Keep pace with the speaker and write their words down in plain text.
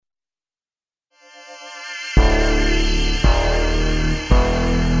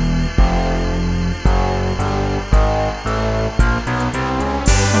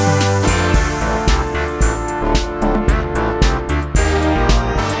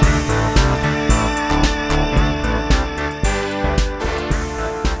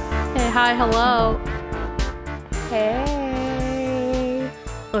Hi, hello. Hey.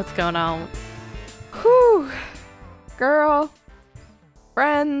 What's going on? Whew. Girl.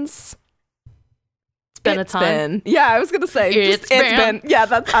 Friends. It's been a time. Yeah, I was gonna say. It's been. Yeah,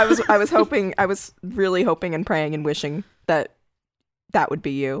 that's. I was hoping. I was really hoping and praying and wishing that would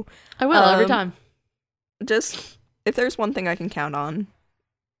be you. I will every time. Just if there's one thing I can count on,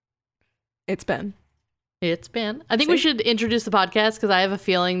 it's been. It's been. I think we should introduce the podcast because I have a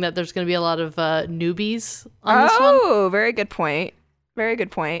feeling that there's going to be a lot of newbies on this one. Oh, very good point. Very good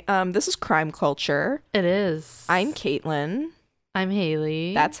point. This is Crime Culture. It is. I'm Caitlin. I'm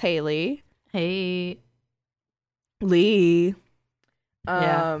Haley. That's Haley. Hey. Lee.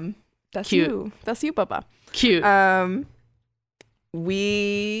 Yeah. That's Cute. you. That's you, Bubba. Cute.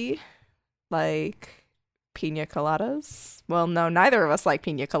 We like pina coladas. Well, no, neither of us like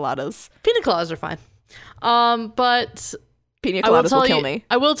pina coladas. Pina coladas are fine. But Pina coladas will kill me.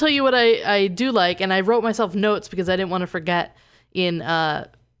 I will tell you what I do like, and I wrote myself notes because I didn't want to forget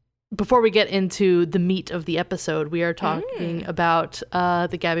before we get into the meat of the episode. We are talking about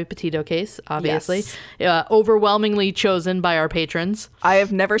the Gabby Petito case, obviously. Yes. Overwhelmingly chosen by our patrons. I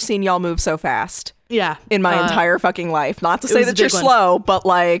have never seen y'all move so fast. Yeah. In my entire fucking life. Not to say that you're slow, but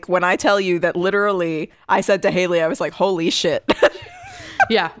like when I tell you that literally I said to Haley, I was like, holy shit.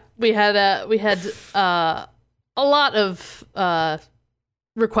 Yeah. We had a lot of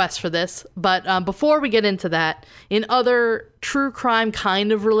requests for this, but before we get into that, in other true crime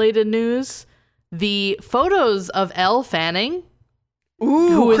kind of related news, the photos of Elle Fanning,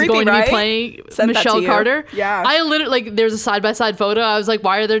 who is creepy, going to right? be playing Sent Michelle Carter. Yeah. I literally, there's a side-by-side photo. I was like,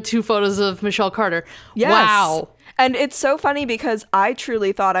 why are there two photos of Michelle Carter? Yes. Wow. And it's so funny because I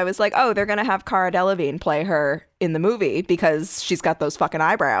truly thought, I was like, oh, they're going to have Cara Delevingne play her in the movie because she's got those fucking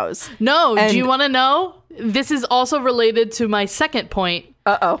eyebrows. No, do you want to know? This is also related to my second point.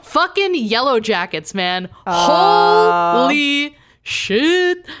 Uh-oh. Fucking Yellow Jackets, man. Holy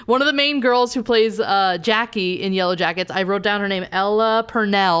shit. One of the main girls who plays Jackie in Yellow Jackets, I wrote down her name, Ella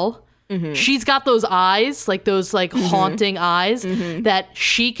Purnell. Mm-hmm. She's got those eyes, like those like haunting eyes, that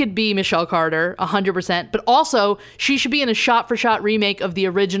she could be Michelle Carter 100%. But also, she should be in a shot-for-shot remake of the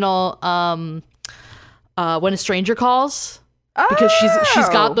original When a Stranger Calls. Because she's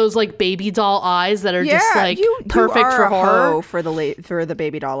got those like baby doll eyes that are just like perfect for horror. For the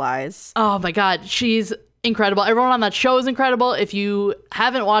baby doll eyes. Oh my god, she's incredible. Everyone on that show is incredible. If you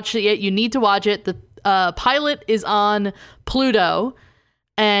haven't watched it yet, you need to watch it. The pilot is on Pluto.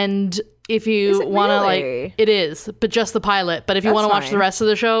 And if you want to like, it is, but just the pilot. But if you want to watch the rest of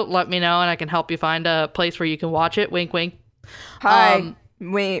the show, let me know and I can help you find a place where you can watch it. Wink, wink. Hi,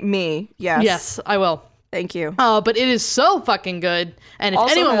 me. Yes. Yes, I will. Thank you. But it is so fucking good. And if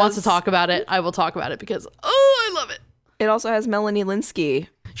also anyone wants to talk about it, I will talk about it because, I love it. It also has Melanie Linsky.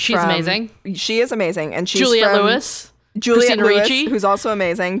 She's amazing. She is amazing. And she's Juliette Lewis. Juliette Lewis, Ricci, who's also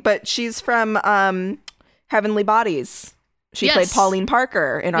amazing. But she's from Heavenly Bodies. She played Pauline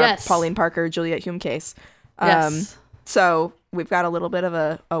Parker in our Pauline Parker Juliette Hume case. So we've got a little bit of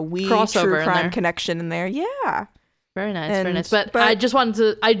a wee crossover true crime connection in there. Yeah. Very nice, very nice. But I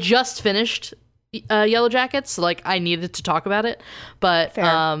just finished Yellow Jackets, so like I needed to talk about it. But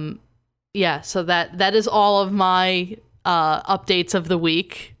yeah, so that is all of my updates of the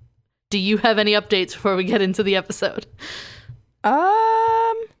week. Do you have any updates before we get into the episode?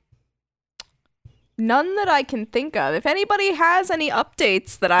 None that I can think of. If anybody has any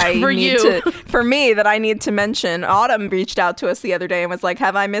updates that for me that I need to mention, Autumn reached out to us the other day and was like,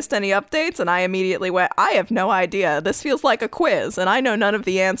 have I missed any updates? And I immediately went, I have no idea. This feels like a quiz and I know none of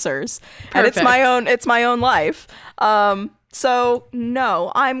the answers. Perfect. And it's my own life. So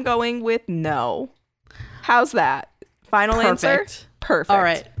no, I'm going with no. How's that? Final answer? Perfect. All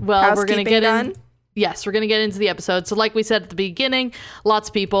right. Well, we're going to get in. Yes, we're going to get into the episode. So like we said at the beginning, lots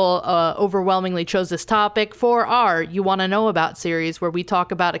of people overwhelmingly chose this topic for our You Want to Know About series, where we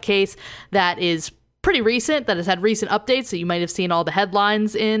talk about a case that is pretty recent, that has had recent updates that you might have seen all the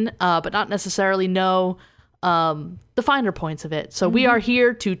headlines in, but not necessarily know the finer points of it. So we are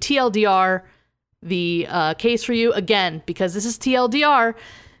here to TLDR the case for you. Again, because this is TLDR,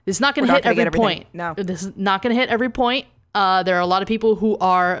 this is not going to hit every point. No. This is not going to hit every point. There are a lot of people who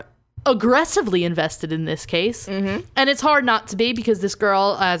are aggressively invested in this case, and it's hard not to be because this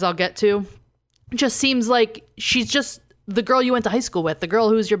girl, as I'll get to, just seems like she's just the girl you went to high school with, the girl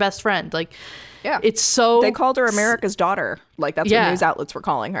who's your best friend. Like, it's so they called her America's daughter. Like that's what news outlets were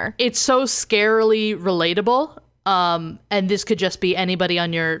calling her. It's so scarily relatable. And this could just be anybody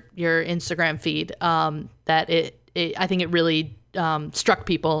on your Instagram feed. That I think it really struck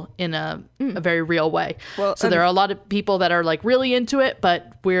people in a very real way. Well, so there are a lot of people that are like really into it,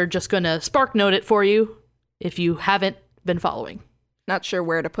 but we're just going to spark note it for you if you haven't been following. Not sure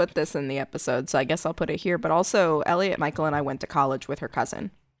where to put this in the episode, so I guess I'll put it here. But also, Elliot Michael and I went to college with her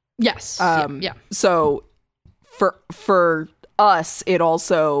cousin. Yes. Yeah. So for us, it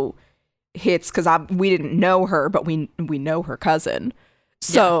also hits because we didn't know her, but we know her cousin.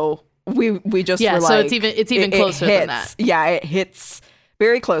 So we just were like, so it's even closer than that. Yeah, it hits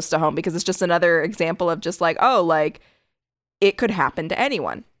very close to home because it's just another example of just like, oh, like it could happen to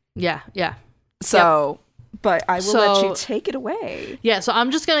anyone. Yeah. So. Yep. But I will let you take it away. Yeah, so I'm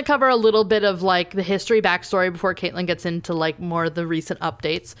just going to cover a little bit of like the history backstory before Caitlin gets into like more of the recent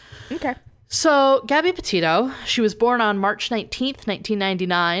updates. Okay. So Gabby Petito, she was born on March 19th,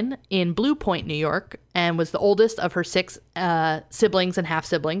 1999 in Blue Point, New York, and was the oldest of her 6 siblings and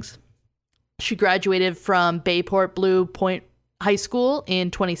half-siblings. She graduated from Bayport Blue Point High School in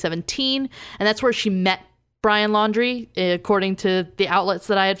 2017, and that's where she met Brian Laundrie, according to the outlets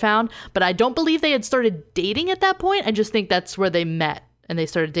that I had found. But I don't believe they had started dating at that point. I just think that's where they met and they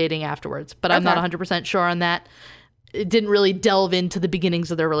started dating afterwards. But I'm not 100% sure on that. It didn't really delve into the beginnings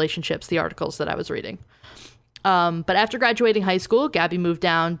of their relationships, the articles that I was reading. But after graduating high school, Gabby moved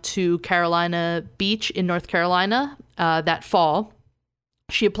down to Carolina Beach in North Carolina that fall.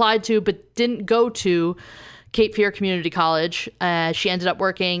 She applied to, but didn't go to, Cape Fear Community College. She ended up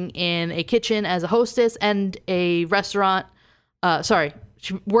working in a kitchen as a hostess and a restaurant.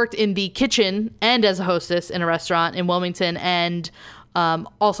 She worked in the kitchen and as a hostess in a restaurant in Wilmington, and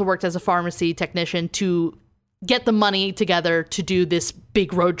also worked as a pharmacy technician to get the money together to do this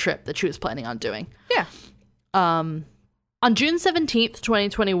big road trip that she was planning on doing. Yeah. On June 17th,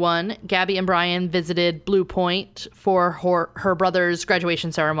 2021, Gabby and Brian visited Blue Point for her brother's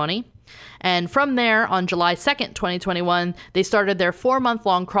graduation ceremony. And from there, on July 2nd, 2021, they started their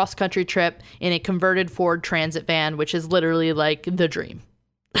 4-month-long cross-country trip in a converted Ford Transit van, which is literally like the dream.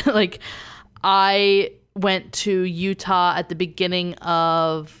 Like, I went to Utah at the beginning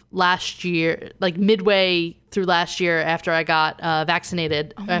of last year, like midway through last year after I got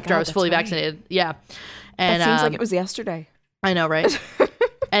vaccinated, I was fully vaccinated. Yeah. And that seems like it was yesterday. I know, right?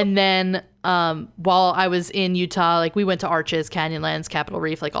 And then while I was in Utah, like we went to Arches, Canyonlands, Capitol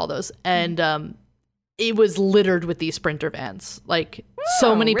Reef, like all those. And it was littered with these Sprinter vans. Like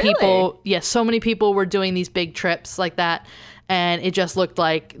so many people were doing these big trips like that. And it just looked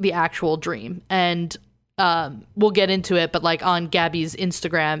like the actual dream. And we'll get into it, but like on Gabby's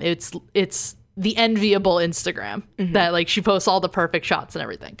Instagram, it's the enviable Instagram that like she posts all the perfect shots and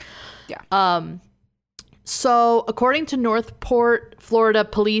everything. Yeah. So, according to Northport, Florida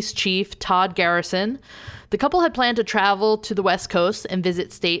Police Chief Todd Garrison, the couple had planned to travel to the West Coast and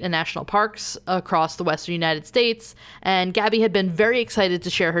visit state and national parks across the western United States, and Gabby had been very excited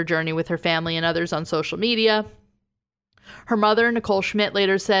to share her journey with her family and others on social media. Her mother, Nicole Schmidt,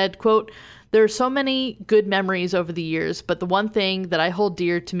 later said, quote, "There are so many good memories over the years, but the one thing that I hold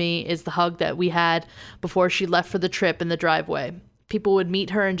dear to me is the hug that we had before she left for the trip in the driveway. People would meet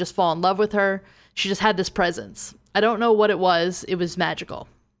her and just fall in love with her. She just had this presence. I don't know what it was. It was magical."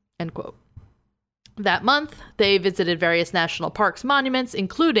 End quote. That month, they visited various national parks monuments,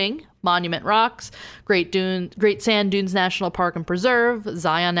 including Monument Rocks, Great Sand Dunes National Park and Preserve,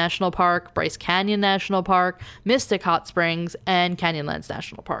 Zion National Park, Bryce Canyon National Park, Mystic Hot Springs, and Canyonlands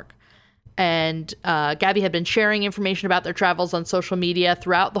National Park. And Gabby had been sharing information about their travels on social media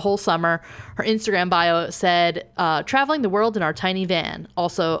throughout the whole summer. Her Instagram bio said, "Traveling the world in our tiny van.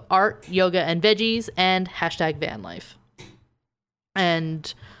 Also art, yoga, and veggies, and #vanlife."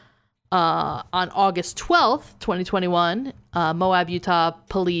 And on August 12th, 2021, Moab, Utah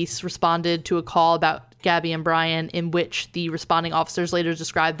police responded to a call about Gabby and Brian, in which the responding officers later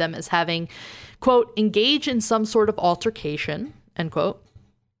described them as having, quote, "engaged in some sort of altercation," end quote.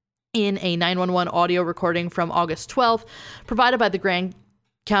 In a 911 audio recording from August 12th, provided by the Grand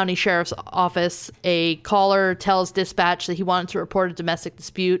County Sheriff's Office, a caller tells dispatch that he wanted to report a domestic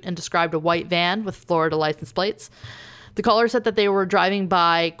dispute and described a white van with Florida license plates. The caller said that they were driving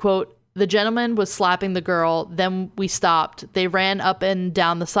by, quote, "The gentleman was slapping the girl, then we stopped. They ran up and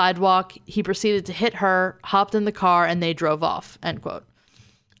down the sidewalk. He proceeded to hit her, hopped in the car, and they drove off," end quote.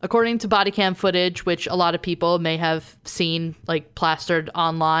 According to body cam footage, which a lot of people may have seen like plastered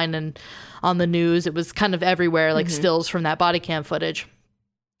online and on the news, it was kind of everywhere, like stills from that body cam footage.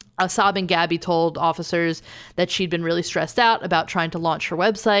 A sobbing Gabby told officers that she'd been really stressed out about trying to launch her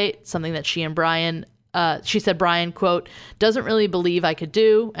website, something that she said Brian, quote, "doesn't really believe I could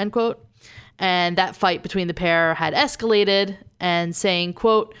do," end quote. And that fight between the pair had escalated, and saying,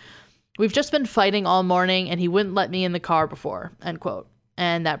 quote, We've just been fighting all morning and he wouldn't let me in the car before, end quote.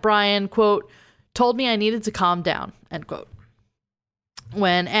 And that Brian, quote, told me I needed to calm down, end quote.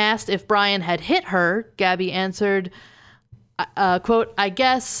 When asked if Brian had hit her, Gabby answered, quote, I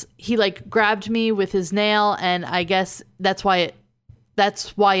guess he like grabbed me with his nail and I guess that's why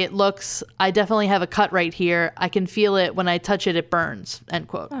it looks, I definitely have a cut right here. I can feel it when I touch it, it burns, end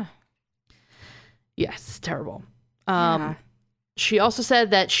quote. Yes, terrible. Yeah. She also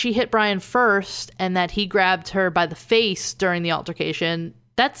said that she hit Brian first and that he grabbed her by the face during the altercation.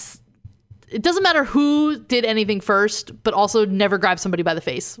 It doesn't matter who did anything first, but also never grab somebody by the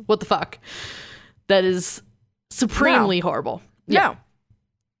face. What the fuck? That is supremely horrible. Yeah.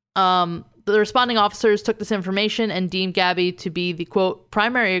 The responding officers took this information and deemed Gabby to be the, quote,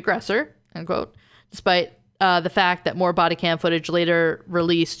 primary aggressor, end quote, despite the fact that more body cam footage later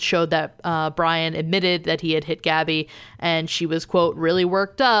released showed that Brian admitted that he had hit Gabby and she was, quote, really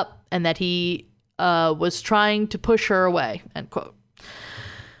worked up and that he was trying to push her away, end quote.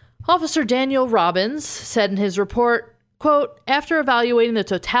 Officer Daniel Robbins said in his report, quote, after evaluating the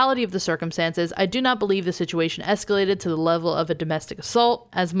totality of the circumstances, I do not believe the situation escalated to the level of a domestic assault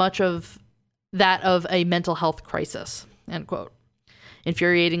as much of that of a mental health crisis, end quote.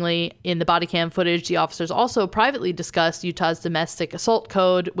 Infuriatingly, in the body cam footage, the officers also privately discussed Utah's domestic assault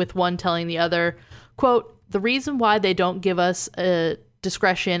code, with one telling the other, quote, the reason why they don't give us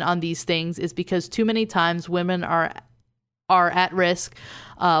discretion on these things is because too many times women are at risk,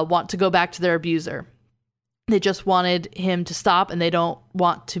 want to go back to their abuser. They just wanted him to stop and they don't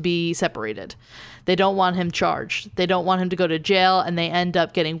want to be separated. They don't want him charged. They don't want him to go to jail and they end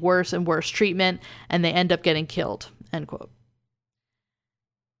up getting worse and worse treatment and they end up getting killed, end quote.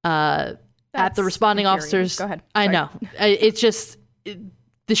 At the responding officers, go ahead. I know it's just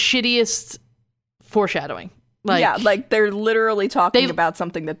the shittiest foreshadowing. Like they're literally talking about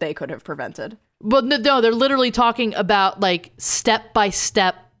something that they could have prevented. But no, they're literally talking about like step by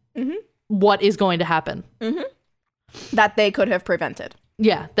step what is going to happen. That they could have prevented.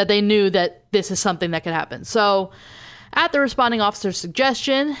 Yeah, that they knew that this is something that could happen. So at the responding officer's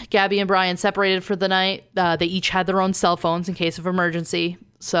suggestion, Gabby and Brian separated for the night. They each had their own cell phones in case of emergency.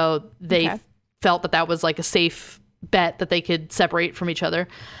 So they felt that was like a safe bet that they could separate from each other.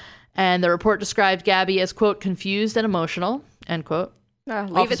 And the report described Gabby as, quote, confused and emotional, end quote.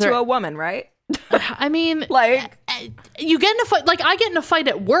 Leave it to a woman, right? I mean, like, you get in a fight, like I get in a fight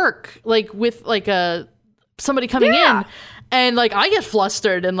at work, like with like somebody coming in and like I get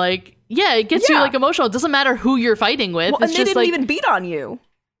flustered and like, it gets you like emotional. It doesn't matter who you're fighting with. Well, and they didn't even beat on you.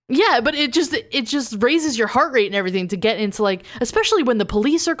 Yeah, but it just raises your heart rate and everything to get into like, especially when the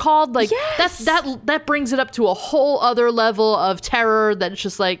police are called, like that brings it up to a whole other level of terror that's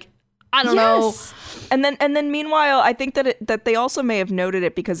just like, I don't know. And then meanwhile, I think that they also may have noted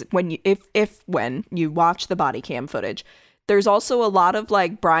it because when you watch the body cam footage, there's also a lot of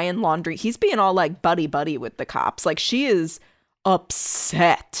like Brian Laundrie. He's being all like buddy with the cops. Like she is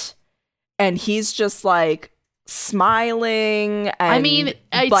upset and he's just like smiling and I mean,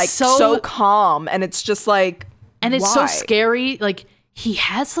 it's like so calm, and it's just like, and it's so scary. Like he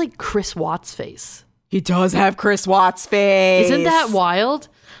has like Chris Watts face. He does have Chris Watts face. Isn't that wild?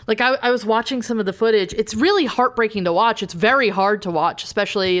 Like I was watching some of the footage. It's really heartbreaking to watch. It's very hard to watch,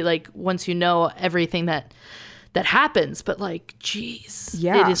 especially like once you know everything that happens. But like, geez,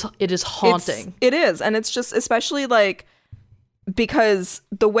 it is haunting. It is, and it's just especially like because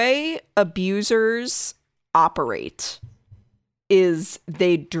the way abusers operate is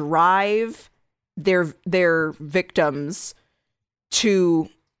they drive their victims to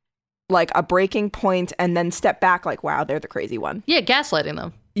like a breaking point and then step back like, wow, they're the crazy one. Yeah, gaslighting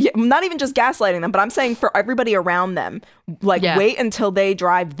them. Yeah, not even just gaslighting them, but I'm saying for everybody around them, like wait until they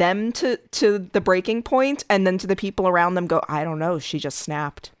drive them to the breaking point, and then to the people around them go, I don't know, she just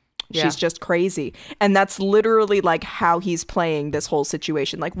snapped. She's just crazy. And that's literally like how he's playing this whole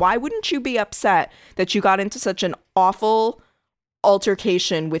situation. Like, why wouldn't you be upset that you got into such an awful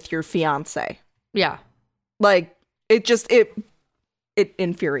altercation with your fiance? Yeah. Like, it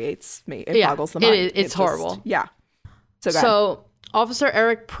infuriates me. It boggles the mind. It's horrible. So Officer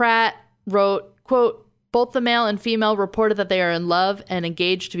Eric Pratt wrote, quote, both the male and female reported that they are in love and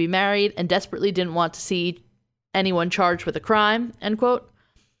engaged to be married and desperately didn't want to see anyone charged with a crime, end quote.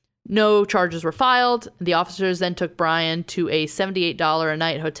 No charges were filed. The officers then took Brian to a $78 a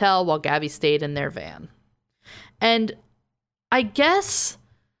night hotel while Gabby stayed in their van. And I guess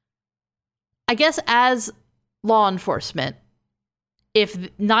as law enforcement, if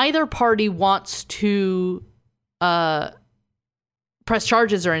neither party wants to press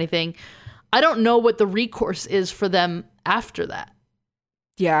charges or anything, I don't know what the recourse is for them after that.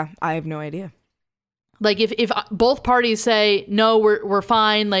 Yeah, I have no idea. Like if both parties say, no, we're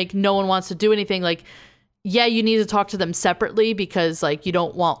fine, like no one wants to do anything, like, yeah, you need to talk to them separately because like you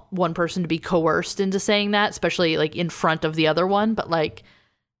don't want one person to be coerced into saying that, especially like in front of the other one. But like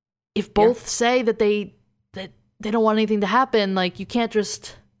if both say that they don't want anything to happen, like you can't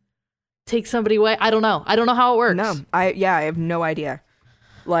just take somebody away. I don't know how it works. No, I have no idea.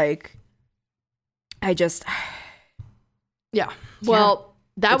 Like, yeah. Well,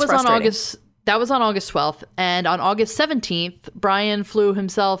 that was on August 12th, and on August 17th, Brian flew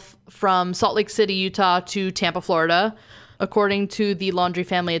himself from Salt Lake City, Utah to Tampa, Florida. According to the Laundrie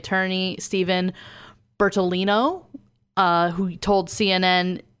family attorney, Stephen Bertolino, who told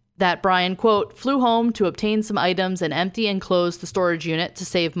CNN that Brian, quote, flew home to obtain some items and empty and close the storage unit to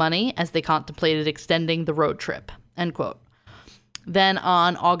save money as they contemplated extending the road trip, end quote. Then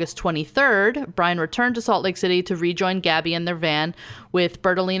on August 23rd, Brian returned to Salt Lake City to rejoin Gabby in their van, with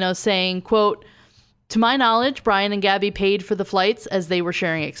Bertolino saying, quote, to my knowledge, Brian and Gabby paid for the flights as they were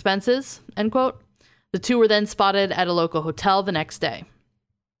sharing expenses, end quote. The two were then spotted at a local hotel the next day.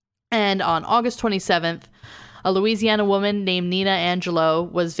 And on August 27th, a Louisiana woman named Nina Angelo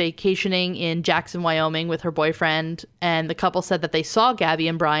was vacationing in Jackson, Wyoming with her boyfriend, and the couple said that they saw Gabby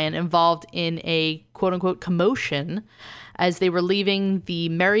and Brian involved in a quote-unquote commotion as they were leaving the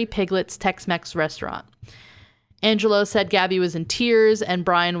Merry Piglets Tex-Mex restaurant. Angelo said Gabby was in tears and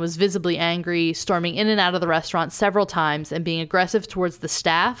Brian was visibly angry, storming in and out of the restaurant several times and being aggressive towards the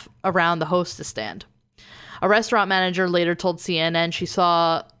staff around the hostess stand. A restaurant manager later told CNN she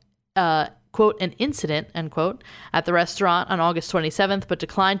saw, quote, an incident, end quote, at the restaurant on August 27th, but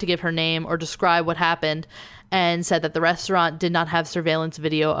declined to give her name or describe what happened, and said that the restaurant did not have surveillance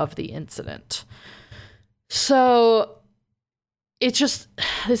video of the incident. So it's just,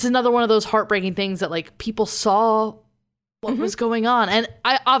 this is another one of those heartbreaking things that like people saw what was going on. And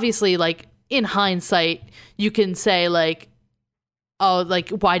I obviously, like, in hindsight, you can say like, oh, like,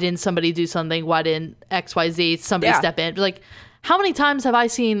 why didn't somebody do something? Why didn't XYZ somebody step in? Like, how many times have I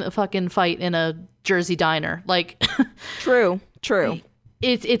seen a fucking fight in a Jersey diner? Like, true.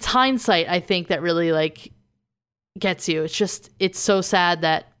 It's hindsight, I think, that really like gets you. It's just, it's so sad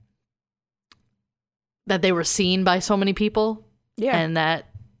that they were seen by so many people. Yeah. And that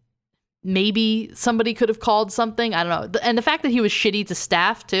maybe somebody could have called something. I don't know. And the fact that he was shitty to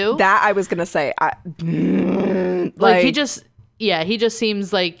staff too. That I was going to say. Like he just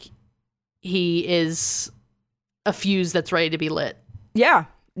seems like he is a fuse that's ready to be lit. Yeah.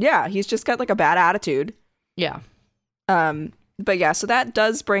 He's just got like a bad attitude. Yeah. But yeah, so that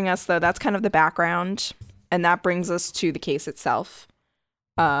does bring us, though, that's kind of the background, and that brings us to the case itself.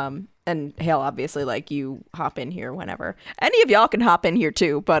 And Hale, obviously, like, you hop in here whenever. Any of y'all can hop in here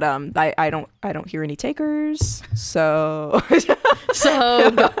too, but I don't hear any takers, so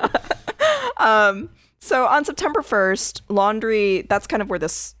So on September 1st, Laundrie, that's kind of where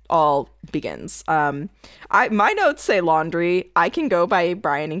this all begins. My notes say Laundrie. I can go by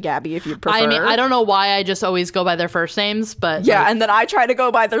Brian and Gabby if you prefer. I mean, I don't know why I just always go by their first names, but yeah, and then I try to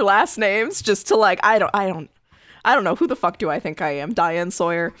go by their last names just to like, I don't know, who the fuck do I think I am? Diane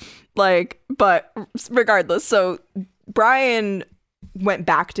Sawyer. Like, but regardless, so Brian went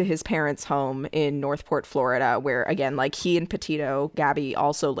back to his parents' home in Northport, Florida, where, again, like, he and Petito, Gabby,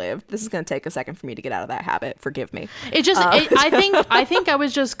 also lived. This is going to take a second for me to get out of that habit. Forgive me. It just, I think I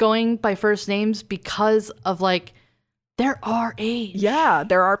was just going by first names because of, like, they're our age. Yeah,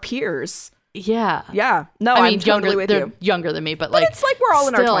 they're our peers. Yeah. Yeah. No, I mean, I'm totally with you. Younger than me, but like, it's like we're all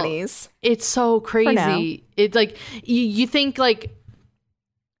in our 20s. It's so crazy. It's like, you think, like,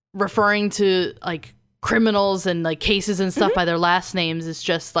 referring to, like, criminals and like cases and stuff by their last names is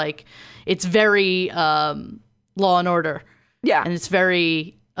just like, it's very Law and Order. Yeah. And it's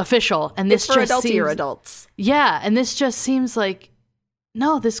very official. And this it's for just adultier adults. Yeah. And this just seems like,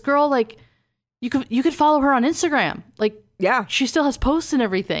 no, this girl, like, you could follow her on Instagram. Like, yeah, she still has posts and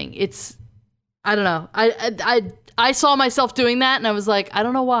everything. It's, I don't know. I saw myself doing that and I was like, I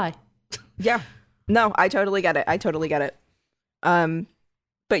don't know why. Yeah. No, I totally get it.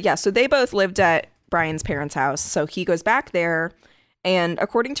 But yeah, so they both lived at Brian's parents' house. So he goes back there, and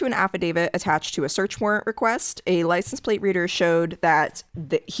according to an affidavit attached to a search warrant request, a license plate reader showed that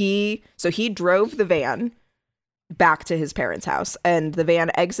he drove the van back to his parents' house, and the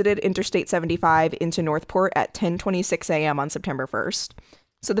van exited Interstate 75 into Northport at 10:26 a.m. on September 1st.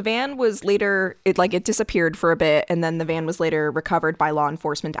 So the van was later, it disappeared for a bit, and then the van was later recovered by law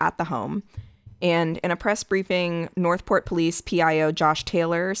enforcement at the home. And in a press briefing, Northport Police PIO Josh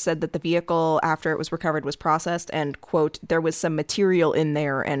Taylor said that the vehicle, after it was recovered, was processed and, quote, there was some material in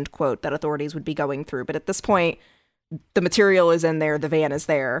there, end quote, that authorities would be going through. But at this point, the material is in there, the van is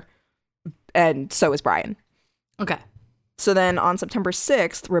there, and so is Brian. Okay. So then on September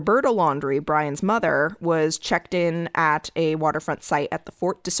 6th, Roberta Laundrie, Brian's mother, was checked in at a waterfront site at the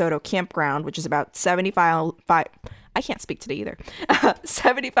Fort DeSoto campground, which is about 75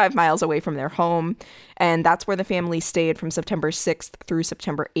 miles away from their home. And that's where the family stayed from September 6th through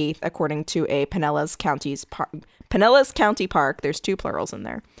September 8th, according to a Pinellas County Park, there's 2 plurals in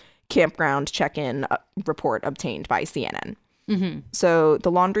there, campground check-in report obtained by CNN. Mm-hmm. So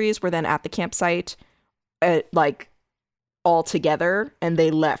the Laundries were then at the campsite, all together, and they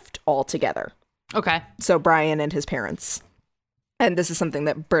left all together. Okay. So Brian and his parents. And this is something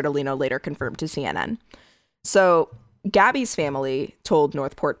that Bertolino later confirmed to CNN. So Gabby's family told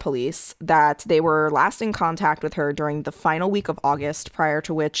Northport police that they were last in contact with her during the final week of August, prior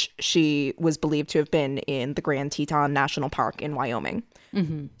to which she was believed to have been in the Grand Teton National Park in Wyoming.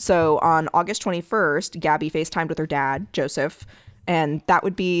 Mm-hmm. So on August 21st, Gabby FaceTimed with her dad, Joseph, and that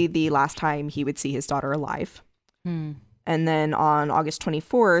would be the last time he would see his daughter alive. Hmm. And then on August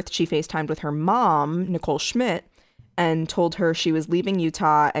 24th, she FaceTimed with her mom, Nicole Schmidt, and told her she was leaving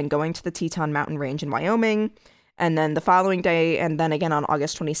Utah and going to the Teton Mountain Range in Wyoming. And then the following day, and then again on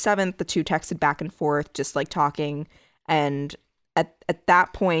August 27th, the two texted back and forth, just like talking. And at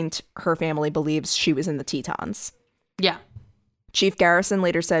that point, her family believes she was in the Tetons. Yeah. Chief Garrison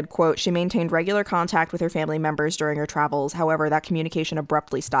later said, quote, she maintained regular contact with her family members during her travels. However, that communication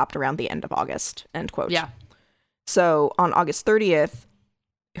abruptly stopped around the end of August, end quote. Yeah. So on August 30th,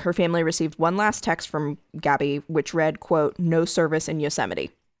 her family received one last text from Gabby, which read, quote, no service in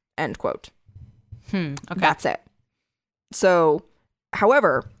Yosemite, end quote. Okay. That's it. So,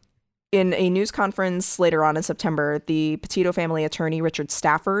 however, in a news conference later on in September, the Petito family attorney, Richard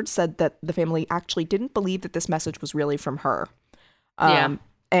Stafford, said that the family actually didn't believe that this message was really from her.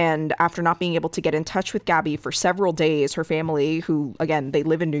 And after not being able to get in touch with Gabby for several days, her family, who, again, they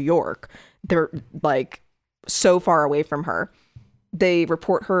live in New York, they're like so far away from her. They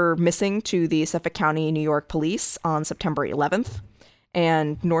report her missing to the Suffolk County, New York police on September 11th.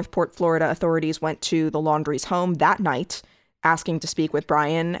 And Northport, Florida authorities went to the Laundrie's home that night, asking to speak with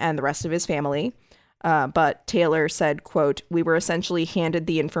Brian and the rest of his family. But Taylor said, quote, we were essentially handed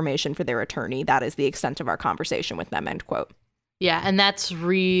the information for their attorney. That is the extent of our conversation with them, end quote. Yeah, and that's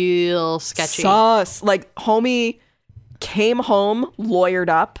real sketchy. Sus. Like, homie came home, lawyered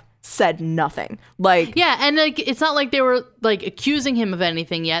up, said nothing. Like, yeah, and like it's not like they were like accusing him of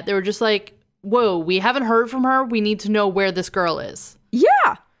anything yet. They were just like, whoa, we haven't heard from her. We need to know where this girl is.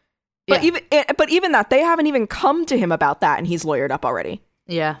 Yeah. But even that, they haven't even come to him about that, and he's lawyered up already.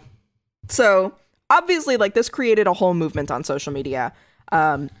 Yeah. So obviously, like, this created a whole movement on social media.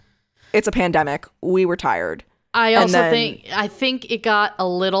 It's a pandemic. We were tired. I think it got a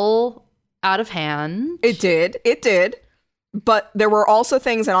little out of hand. It did. But there were also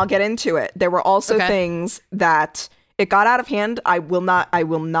things, and I'll get into it. There were also things that it got out of hand. I will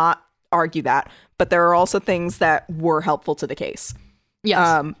not argue that. But there are also things that were helpful to the case.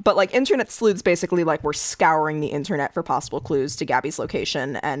 Yes. But like internet sleuths basically like were scouring the internet for possible clues to Gabby's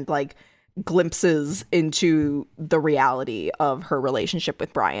location and like glimpses into the reality of her relationship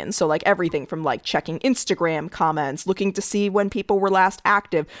with Brian. So like everything from like checking Instagram comments, looking to see when people were last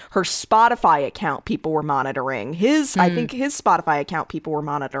active, her Spotify account people were monitoring. I think his Spotify account people were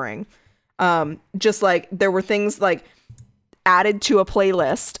monitoring. Just like there were things like added to a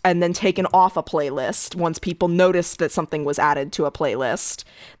playlist and then taken off a playlist once people noticed that something was added to a playlist.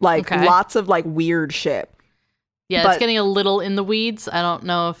 Like lots of like weird shit. Yeah, it's getting a little in the weeds. I don't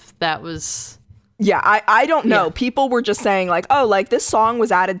know if that was... Yeah, I don't know. Yeah. People were just saying like, oh, like this song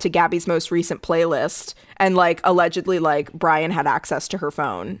was added to Gabby's most recent playlist. And like allegedly like Brian had access to her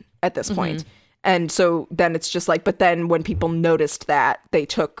phone at this point. And so then it's just like, but then when people noticed that,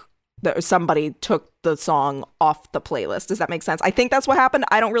 somebody took the song off the playlist. Does that make sense? I think that's what happened.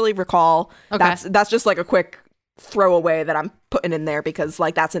 I don't really recall. Okay. That's just like a quick throwaway that I'm putting in there because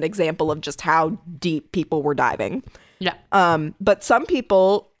like that's an example of just how deep people were diving. Yeah. But some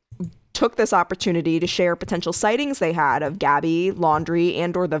people took this opportunity to share potential sightings they had of Gabby, Laundrie,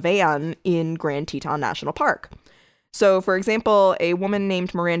 and or the van in Grand Teton National Park. So, for example, a woman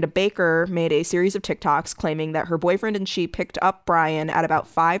named Miranda Baker made a series of TikToks claiming that her boyfriend and she picked up Brian at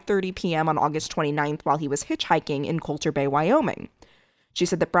about 5:30 p.m. on August 29th while he was hitchhiking in Coulter Bay, Wyoming. She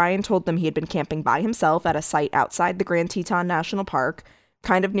said that Brian told them he had been camping by himself at a site outside the Grand Teton National Park,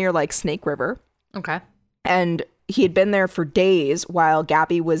 kind of near like Snake River. Okay. And he had been there for days while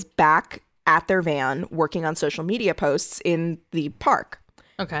Gabby was back at their van working on social media posts in the park.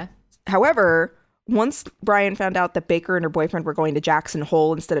 Okay. However, once Brian found out that Baker and her boyfriend were going to Jackson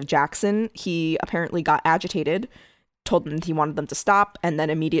Hole instead of Jackson, he apparently got agitated, told them he wanted them to stop, and then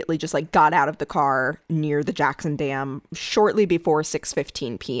immediately just like got out of the car near the Jackson Dam shortly before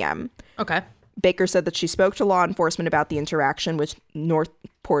 6:15 p.m. Okay. Baker said that she spoke to law enforcement about the interaction, which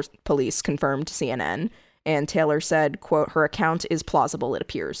Northport police confirmed to CNN. And Taylor said, quote, her account is plausible, it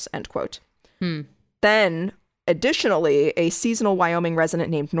appears, end quote. Then, additionally, a seasonal Wyoming resident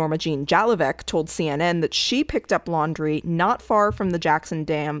named Norma Jean Jalovec told CNN that she picked up laundry not far from the Jackson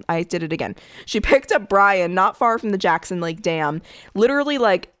Dam. I did it again. She picked up Brian not far from the Jackson Lake Dam, literally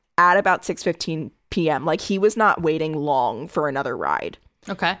like at about 6:15 p.m. Like he was not waiting long for another ride.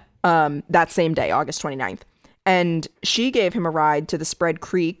 Okay. That same day, August 29th. And she gave him a ride to the Spread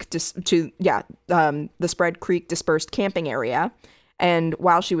Creek, the Spread Creek dispersed camping area. And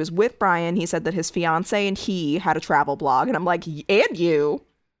while she was with Brian, he said that his fiance and he had a travel blog. And I'm like, and you?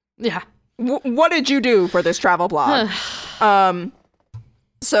 Yeah. What did you do for this travel blog?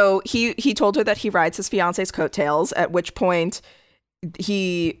 So he told her that he rides his fiance's coattails, at which point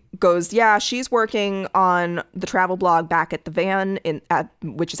he goes, yeah, she's working on the travel blog back at the van,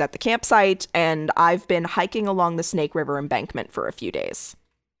 which is at the campsite, and I've been hiking along the Snake River embankment for a few days.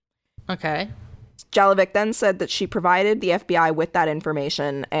 Okay. Jalovec then said that she provided the FBI with that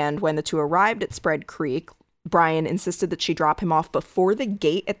information, and when the two arrived at Spread Creek, Brian insisted that she drop him off before the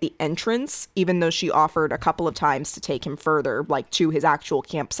gate at the entrance, even though she offered a couple of times to take him further, like to his actual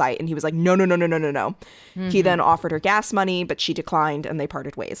campsite. And he was like, no. He then offered her gas money, but she declined and they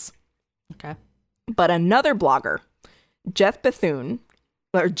parted ways. Okay. But another blogger, Jen Bethune,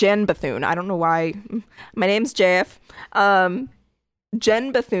 I don't know why. My name's Jeff.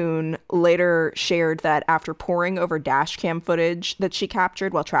 Jen Bethune later shared that after poring over dash cam footage that she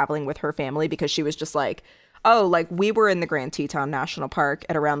captured while traveling with her family, because she was just like, oh, like we were in the Grand Teton National Park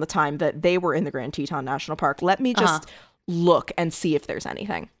at around the time that they were in the Grand Teton National Park. Let me just look and see if there's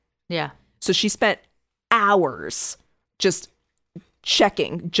anything. Yeah. So she spent hours just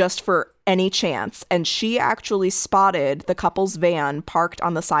checking just for any chance. And she actually spotted the couple's van parked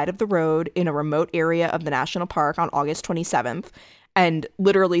on the side of the road in a remote area of the national park on August 27th and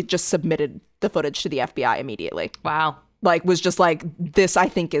literally just submitted the footage to the FBI immediately. Wow. Like, was just like, this, I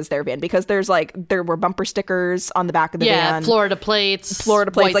think, is their van. Because there were bumper stickers on the back of the van. Yeah, Florida plates.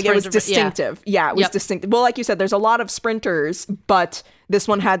 Like, it was distinctive. Yeah, it was distinctive. Well, like you said, there's a lot of Sprinters, but this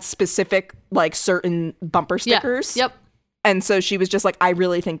one had specific, like, certain bumper stickers. Yep. And so she was just like, I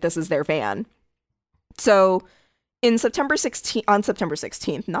really think this is their van. So on September 16th,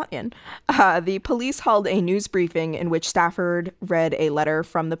 the police held a news briefing in which Stafford read a letter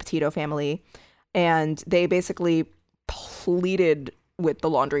from the Petito family. And they basically pleaded with the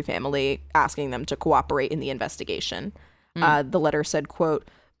Laundrie family, asking them to cooperate in the investigation. The letter said, quote,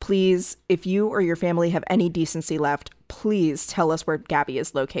 please, if you or your family have any decency left, please tell us where Gabby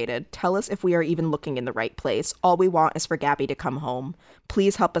is located. Tell us if we are even looking in the right place. All we want is for Gabby to come home.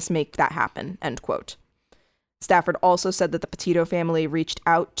 Please help us make that happen, end quote. Stafford also said that the Petito family reached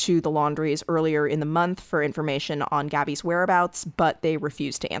out to the Laundries earlier in the month for information on Gabby's whereabouts, but they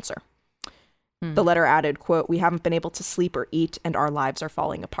refused to answer. The letter added, quote, we haven't been able to sleep or eat and our lives are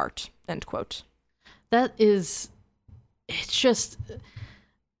falling apart, end quote. It's just,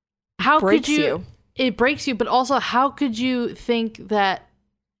 how could you? It breaks you, but also how could you think that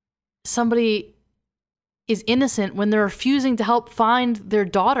somebody is innocent when they're refusing to help find their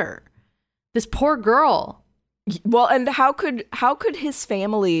daughter? This poor girl. Well, and how could his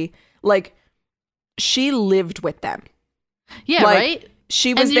family, like, she lived with them. Yeah, like, right?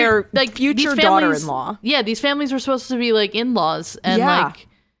 She was their future daughter-in-law. Yeah, these families were supposed to be like in-laws, and like,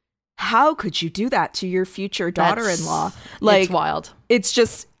 how could you do that to your future daughter-in-law? Like, it's wild. It's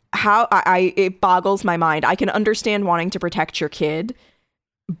just how it boggles my mind. I can understand wanting to protect your kid,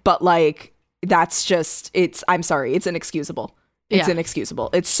 but like, that's just, I'm sorry, it's inexcusable. It's inexcusable.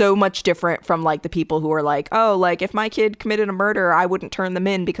 It's so much different from like the people who are like, oh, like if my kid committed a murder, I wouldn't turn them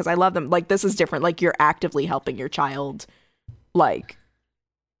in because I love them. Like, this is different. Like, you're actively helping your child, like,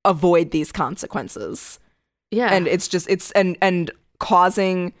 avoid these consequences. Yeah. And it's just, and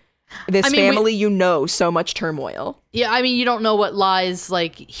causing this family, so much turmoil. Yeah, I mean, you don't know what lies,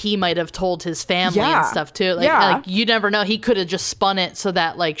 like, he might have told his family and stuff, too. Like, like, you never know. He could have just spun it so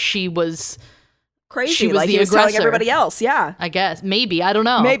that, like, she was crazy. She was like, the he was aggressor. Telling everybody else, I guess. Maybe. I don't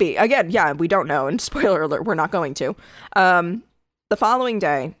know. Maybe. Again, we don't know. And spoiler alert, we're not going to. The following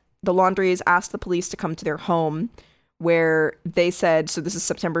day, the Laundries asked the police to come to their home, where they said, so this is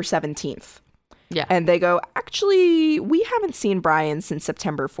September 17th. Yeah. And they go, actually, we haven't seen Brian since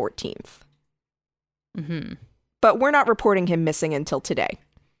September 14th. Mm-hmm. But we're not reporting him missing until today.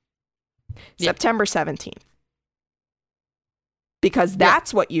 September 17th. Because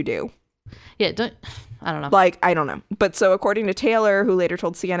that's what you do. Yeah, I don't know. Like, I don't know. But so according to Taylor, who later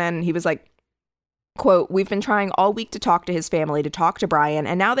told CNN, he was like, quote, "We've been trying all week to talk to his family, to talk to Brian,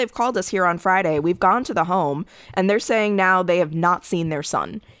 and now they've called us here on Friday. We've gone to the home, and they're saying now they have not seen their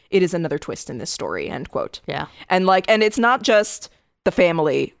son. It is another twist in this story," end quote. Yeah. And it's not just the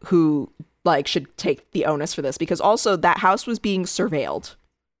family who like should take the onus for this, because also that house was being surveilled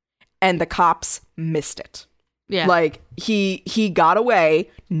and the cops missed it. Yeah. Like he got away.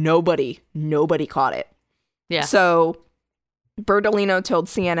 Nobody caught it. Yeah. So Bertolino told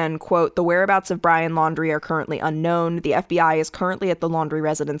CNN, quote, "The whereabouts of Brian Laundrie are currently unknown. The FBI is currently at the Laundrie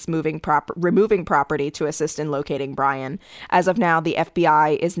residence removing property to assist in locating Brian. As of now, the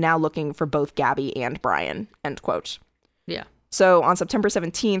FBI is now looking for both Gabby and Brian," end quote. Yeah. So on September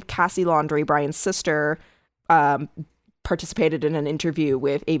 17th, Cassie Laundrie, Brian's sister, participated in an interview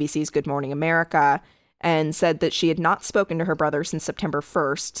with ABC's Good Morning America and said that she had not spoken to her brother since September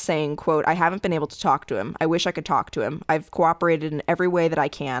 1st, saying, quote, "I haven't been able to talk to him. I wish I could talk to him. I've cooperated in every way that I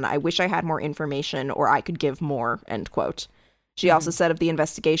can. I wish I had more information or I could give more," end quote. She also said of the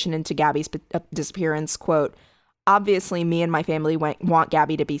investigation into Gabby's disappearance, quote, "Obviously, me and my family want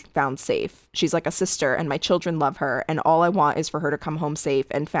Gabby to be found safe. She's like a sister, and my children love her, and all I want is for her to come home safe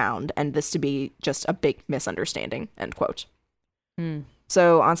and found, and this to be just a big misunderstanding," end quote.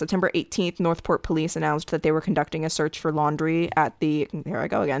 So on September 18th, Northport police announced that they were conducting a search for Laundrie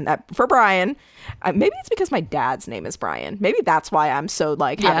for Brian. Maybe it's because my dad's name is Brian. Maybe that's why I'm so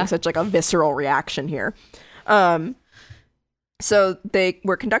having such a visceral reaction here. So they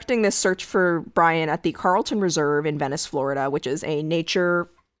were conducting this search for Brian at the Carlton Reserve in Venice, Florida, which is a nature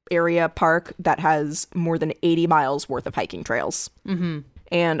area park that has more than 80 miles worth of hiking trails. Mm-hmm.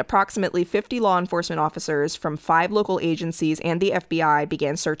 And approximately 50 law enforcement officers from 5 local agencies and the FBI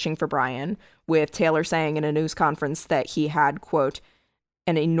began searching for Brian, with Taylor saying in a news conference that he had, quote,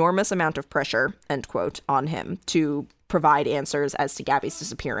 "an enormous amount of pressure," end quote, on him to provide answers as to Gabby's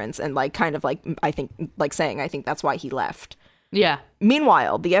disappearance. And I think that's why he left. Yeah.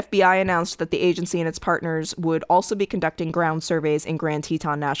 Meanwhile, the FBI announced that the agency and its partners would also be conducting ground surveys in Grand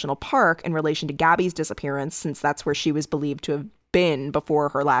Teton National Park in relation to Gabby's disappearance, since that's where she was believed to have been before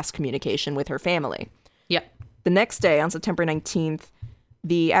her last communication with her family. Yep. The next day, on September 19th,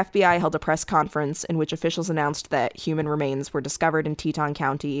 the FBI held a press conference in which officials announced that human remains were discovered in Teton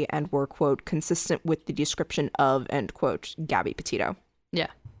County and were, quote, "consistent with the description of," end quote, Gabby Petito. Yeah.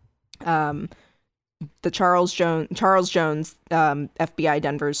 The Charles Jones, FBI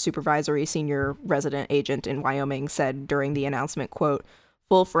Denver's supervisory senior resident agent in Wyoming, said during the announcement, quote,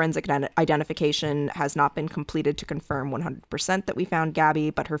 "Full forensic identification has not been completed to confirm 100% that we found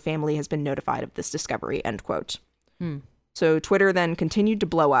Gabby, but her family has been notified of this discovery," end quote. So Twitter then continued to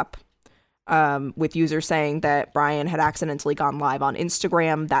blow up, with users saying that Brian had accidentally gone live on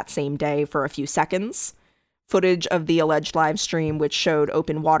Instagram that same day for a few seconds. Footage of the alleged live stream, which showed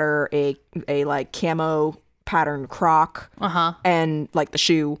open water, a camo pattern croc, and the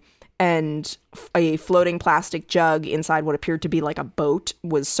shoe, and a floating plastic jug inside what appeared to be like a boat,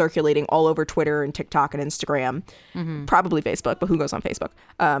 was circulating all over Twitter and TikTok and Instagram, probably Facebook, but who goes on Facebook?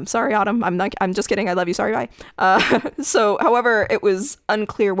 Sorry, Autumn. I'm just kidding. I love you. Sorry, bye. So, however, it was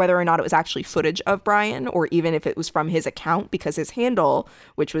unclear whether or not it was actually footage of Brian or even if it was from his account, because his handle,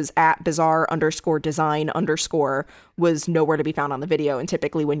 which was at bizarre_design_, was nowhere to be found on the video. And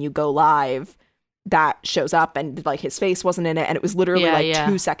typically when you go live, that shows up and his face wasn't in it, and it was literally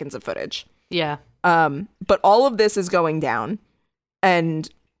 2 seconds of footage. Yeah. But all of this is going down, and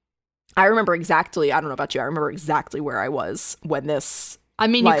I remember exactly, I don't know about you, I remember exactly where I was when this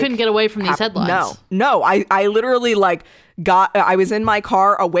you couldn't get away from these headlines. No, I literally I was in my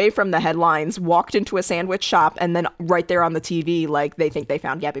car away from the headlines, walked into a sandwich shop, and then right there on the TV, they think they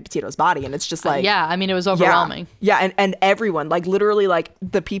found Gabby Petito's body, and it's just it was overwhelming. Yeah, and everyone, literally,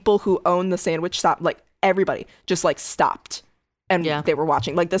 the people who own the sandwich shop, everybody just stopped, and they were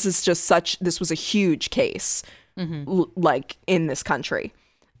watching. This was a huge case, in this country.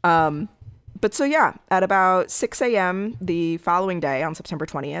 But so at about 6 a.m. the following day, on September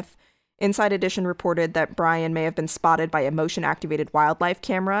 20th, Inside Edition reported that Brian may have been spotted by a motion-activated wildlife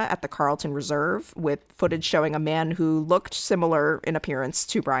camera at the Carlton Reserve, with footage showing a man who looked similar in appearance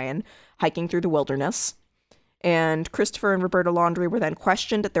to Brian hiking through the wilderness. And Christopher and Roberta Laundrie were then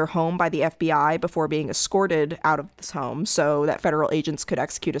questioned at their home by the FBI before being escorted out of this home so that federal agents could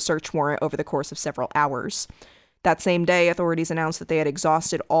execute a search warrant over the course of several hours. That same day, authorities announced that they had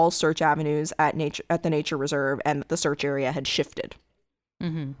exhausted all search avenues at the nature reserve and that the search area had shifted.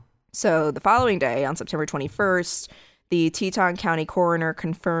 So the following day, on September 21st, The Teton County coroner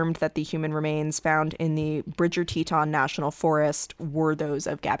confirmed that the human remains found in the Bridger Teton National Forest were those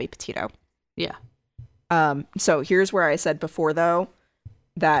of Gabby Petito. Yeah. So here's where I said before, though,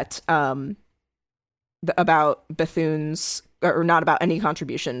 that about Bethune's, or not about any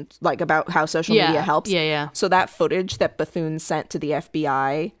contribution, like about how social media helps. Yeah. So that footage that Bethune sent to the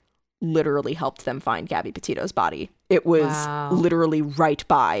FBI literally helped them find Gabby Petito's body. It was literally right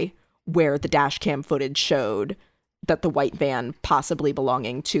by where the dash cam footage showed that the white van possibly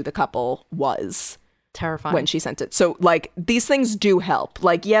belonging to the couple was. Terrifying. When she sent it. So, like, these things do help.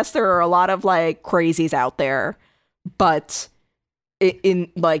 Like, yes, there are a lot of, like, crazies out there, but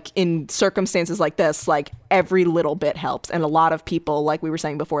in circumstances like this, like, every little bit helps. And a lot of people, like we were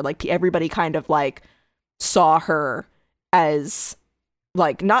saying before, like, everybody kind of, like, saw her as,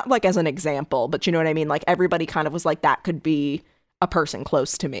 like, not, like, as an example, but you know what I mean? Like, everybody kind of was like, that could be a person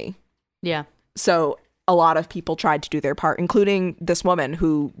close to me. Yeah. So a lot of people tried to do their part, including this woman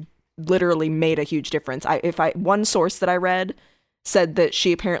who literally made a huge difference. One source that I read said that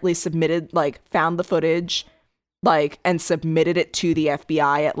she apparently found the footage, like, and submitted it to the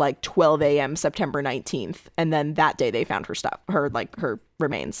FBI at like 12 a.m. September 19th. And then that day they found her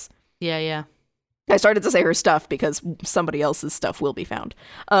remains. Yeah. I started to say her stuff because somebody else's stuff will be found.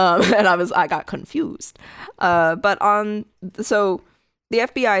 And I got confused. So the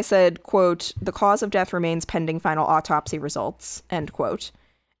FBI said, quote, "The cause of death remains pending final autopsy results," end quote.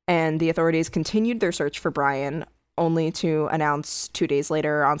 And the authorities continued their search for Brian, only to announce 2 days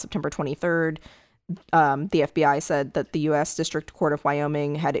later, on September 23rd, the FBI said that the U.S. District Court of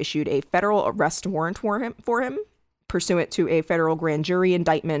Wyoming had issued a federal arrest warrant for him, pursuant to a federal grand jury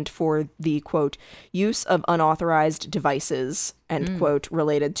indictment for the, quote, "use of unauthorized devices," end quote,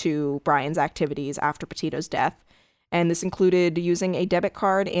 related to Brian's activities after Petito's death. And this included using a debit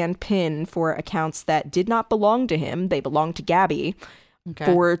card and PIN for accounts that did not belong to him. They belonged to Gabby. Okay.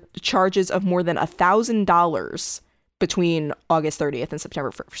 For charges of more than $1,000 between August 30th and September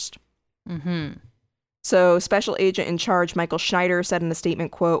 1st. Mm-hmm. So Special Agent in charge Michael Schneider said in a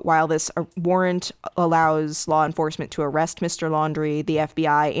statement, quote, "While this warrant allows law enforcement to arrest Mr. Laundrie, the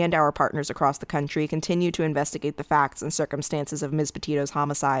FBI and our partners across the country continue to investigate the facts and circumstances of Ms. Petito's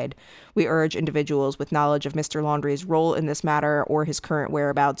homicide. We urge individuals with knowledge of Mr. Laundrie's role in this matter or his current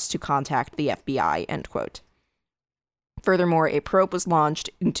whereabouts to contact the FBI," end quote. Furthermore, a probe was launched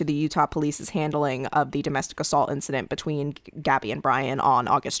into the Utah Police's handling of the domestic assault incident between Gabby and Brian on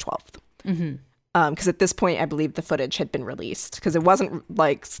August 12th. Mm-hmm. Because at this point, I believe the footage had been released. Because it wasn't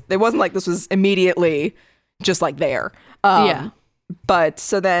like this was immediately just like there. Yeah. But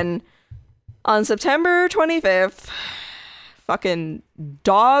so then on September 25th, fucking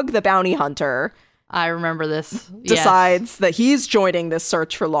Dog the Bounty Hunter, I remember this. Decides that he's joining this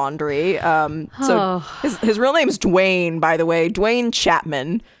search for Laundrie. So his real name's Dwayne, by the way. Dwayne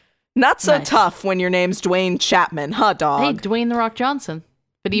Chapman. Not so tough when your name's Dwayne Chapman, huh, dog? Hey, Dwayne The Rock Johnson.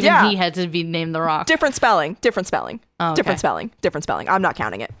 But even he had to be named The Rock. Different spelling. Oh, okay. Different spelling. I'm not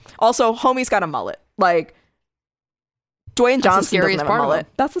counting it. Also, homie's got a mullet. Like, Dwayne Johnson doesn't have a mullet.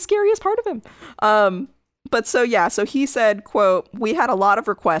 That's the scariest part of him. But so he said, quote, "We had a lot of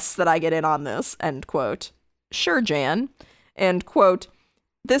requests that I get in on this," end quote. "Sure, Jan." And quote,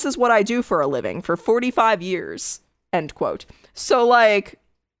 "This is what I do for a living for 45 years," end quote. So, like,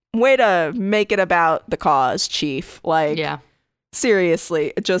 way to make it about the cause, Chief. Like,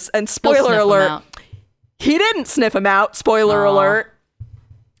 seriously, and spoiler alert, he didn't sniff him out. Spoiler alert.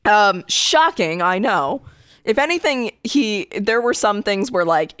 Shocking, I know. If anything, there were some things where,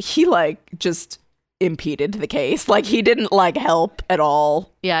 like, he, like, just impeded the case. Like, he didn't, like, help at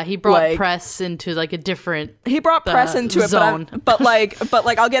all. Yeah, he brought press into, like, a different He brought press into zone. it, but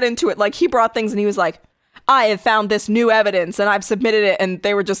I'll get into it. Like, he brought things and he was like, "I have found this new evidence and I've submitted it," and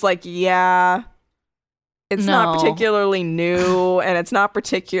they were just like, "Yeah, it's not particularly new and it's not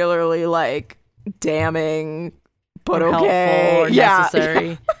particularly, like, damning, but or okay, or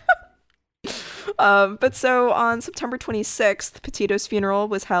necessary." But so on September 26th, Petito's funeral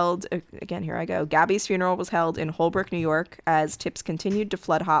was held, again, here I go, Gabby's funeral was held in Holbrook, New York, as tips continued to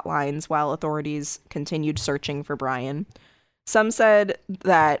flood hotlines while authorities continued searching for Brian. Some said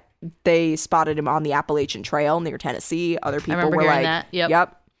that they spotted him on the Appalachian Trail near Tennessee. Other people were like, that.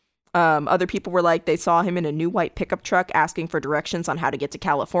 Yep. Other people were like, they saw him in a new white pickup truck asking for directions on how to get to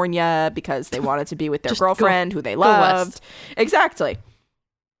California because they wanted to be with their girlfriend who they loved. Exactly.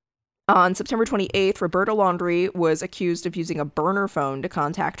 On September 28th, Roberta Laundrie was accused of using a burner phone to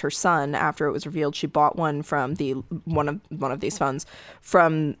contact her son after it was revealed she bought one from one of these phones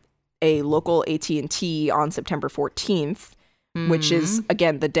from a local AT&T on September 14th. which is,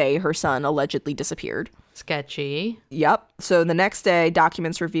 again, the day her son allegedly disappeared. Sketchy. Yep. So the next day,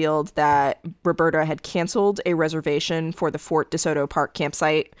 documents revealed that Roberta had canceled a reservation for the Fort DeSoto Park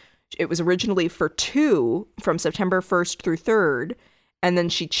campsite. It was originally for 2 from September 1st through 3rd, and then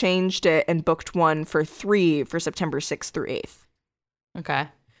she changed it and booked one for 3 for September 6th through 8th. Okay.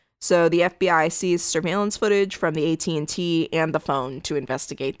 So the FBI seized surveillance footage from the AT&T and the phone to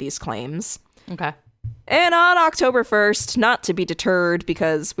investigate these claims. Okay. And on October 1st, not to be deterred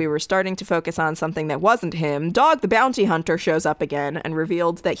because we were starting to focus on something that wasn't him, Dog the Bounty Hunter shows up again and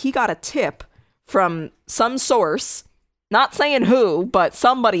revealed that he got a tip from some source, not saying who, but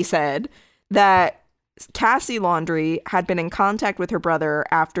somebody said that Cassie Laundrie had been in contact with her brother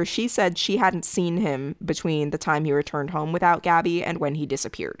after she said she hadn't seen him between the time he returned home without Gabby and when he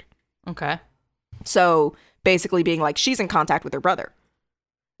disappeared. Okay. So basically being like, she's in contact with her brother.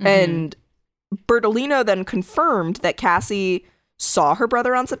 And Bertolino then confirmed that Cassie saw her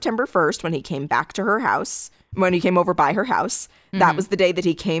brother on September 1st when he came back to her house, when he came over by her house. That was the day that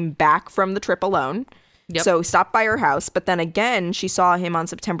he came back from the trip alone. Yep. So he stopped by her house. But then again, she saw him on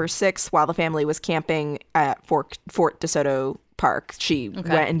September 6th while the family was camping at Fort DeSoto Park. She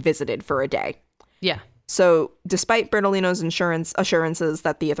went and visited for a day. Yeah. So despite Bertolino's assurances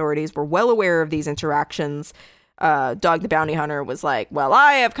that the authorities were well aware of these interactions, Dog the Bounty Hunter was like, well,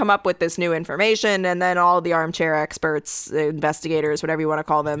 I have come up with this new information. And then all the armchair experts, investigators, whatever you want to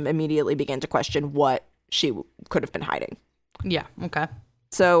call them, immediately began to question what she could have been hiding. Yeah. Okay.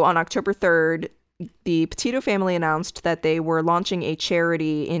 So on October 3rd, the Petito family announced that they were launching a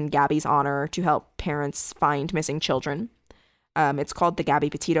charity in Gabby's honor to help parents find missing children. It's called the Gabby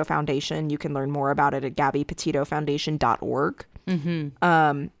Petito Foundation. You can learn more about it at gabbypetitofoundation.org.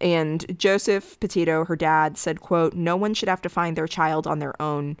 And Joseph Petito, her dad, said, quote, "No one should have to find their child on their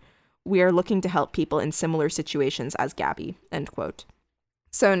own. We are looking to help people in similar situations as Gabby," end quote.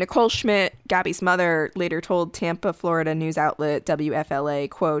 So Nicole Schmidt, Gabby's mother, later told Tampa, Florida news outlet WFLA,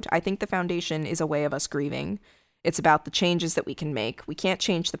 quote, "I think the foundation is a way of us grieving. It's about the changes that we can make. We can't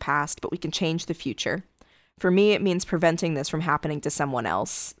change the past, but we can change the future. For me, it means preventing this from happening to someone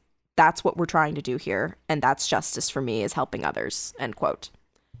else. That's what we're trying to do here. And that's justice for me, is helping others," end quote.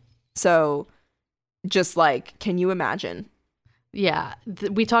 So just like, can you imagine? Yeah.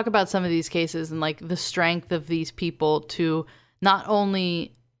 We talk about some of these cases and like the strength of these people to not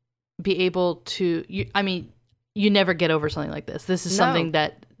only be able to, you never get over something like this. This is something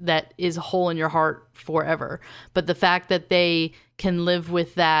that is a hole in your heart forever. But the fact that they can live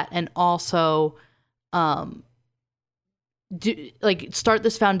with that and also start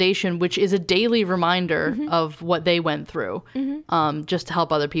this foundation, which is a daily reminder of what they went through, just to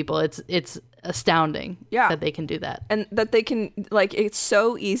help other people. It's astounding that they can do that. And that they can, like, it's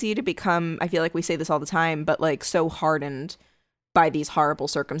so easy to become, I feel like we say this all the time, but like so hardened by these horrible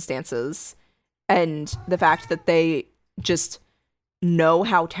circumstances. And the fact that they just know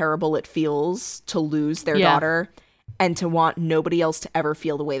how terrible it feels to lose their daughter and to want nobody else to ever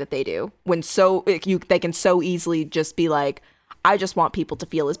feel the way that they do. When they can so easily just be like, I just want people to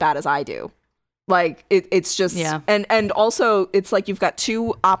feel as bad as I do. Like, it's just, and also it's like you've got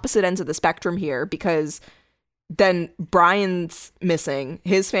two opposite ends of the spectrum here, because then Brian's missing.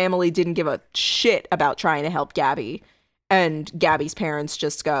 His family didn't give a shit about trying to help Gabby. And Gabby's parents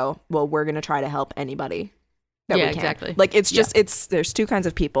just go, well, we're going to try to help anybody that we can. Exactly. Like, it's just, there's two kinds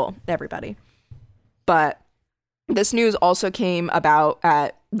of people, everybody. But this news also came about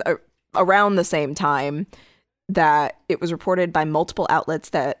at around the same time that it was reported by multiple outlets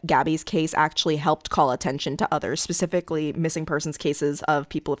that Gabby's case actually helped call attention to others, specifically missing persons cases of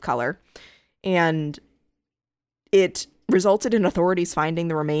people of color. And it resulted in authorities finding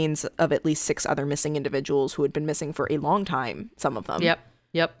the remains of at least 6 other missing individuals who had been missing for a long time, some of them.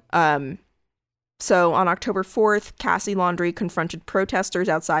 Yep. So on October 4th, Cassie Laundrie confronted protesters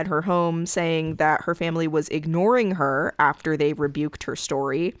outside her home, saying that her family was ignoring her after they rebuked her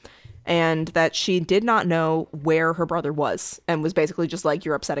story, and that she did not know where her brother was, and was basically just like,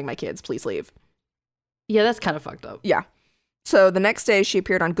 "You're upsetting my kids, please leave." Yeah, that's kind of fucked up. Yeah. So the next day, she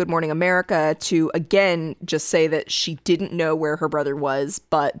appeared on Good Morning America to, again, just say that she didn't know where her brother was,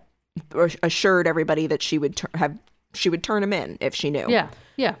 but assured everybody that she would turn him in if she knew.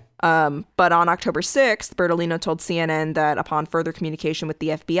 Yeah. But on October 6th, Bertolino told CNN that upon further communication with the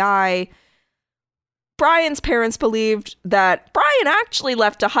FBI, Brian's parents believed that Brian actually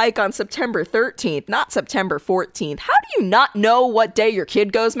left a hike on September 13th, not September 14th. How do you not know what day your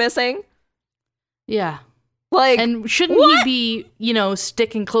kid goes missing? Yeah. Like, and shouldn't he be,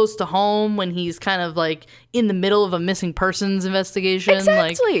 sticking close to home when he's kind of like in the middle of a missing persons investigation?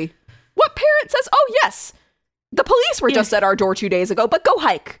 Exactly. What parent says, "Oh, yes, The police were just at our door 2 days ago, but go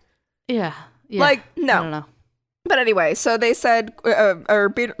hike. Yeah. Like, no. I don't know. But anyway, so they said, or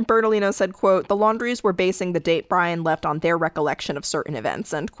Bertolino said, quote, the Laundries were basing the date Brian left on their recollection of certain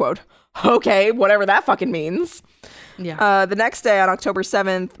events, end quote. Okay, whatever that fucking means. Yeah. The next day, on October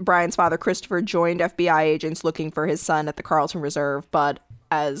 7th, Brian's father, Christopher, joined FBI agents looking for his son at the Carlton Reserve, but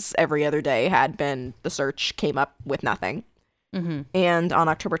as every other day had been, the search came up with nothing. Mm-hmm. And on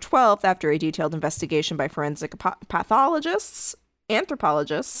October 12th, after a detailed investigation by forensic pathologists,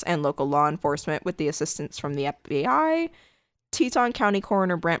 anthropologists, and local law enforcement with the assistance from the FBI, Teton County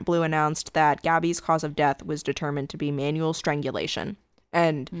Coroner Brent Blue announced that Gabby's cause of death was determined to be manual strangulation.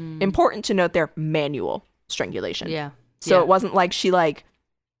 And important to note there, manual strangulation. Yeah. So it wasn't like she like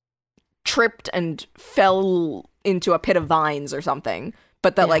tripped and fell into a pit of vines or something,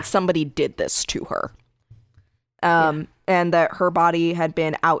 but that like somebody did this to her. And that her body had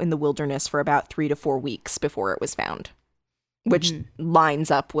been out in the wilderness for about 3 to 4 weeks before it was found. Which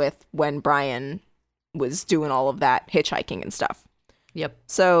lines up with when Brian was doing all of that hitchhiking and stuff. Yep.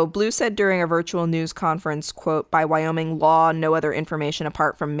 So Blue said during a virtual news conference, quote, by Wyoming law, no other information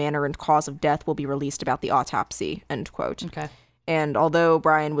apart from manner and cause of death will be released about the autopsy, end quote. Okay. And although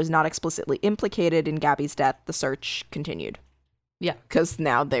Brian was not explicitly implicated in Gabby's death, the search continued. Yeah. Because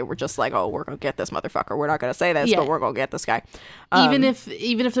now they were just like, oh, we're going to get this motherfucker. We're not going to say this, but we're going to get this guy. Even if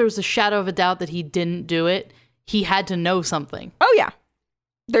there was a shadow of a doubt that he didn't do it, he had to know something. Oh, yeah.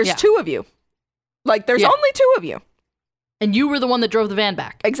 There's 2 of you. Like, there's only 2 of you. And you were the one that drove the van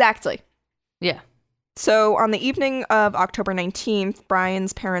back. Exactly. Yeah. So on the evening of October 19th,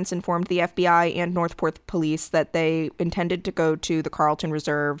 Brian's parents informed the FBI and Northport police that they intended to go to the Carlton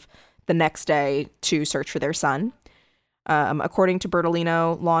Reserve the next day to search for their son. According to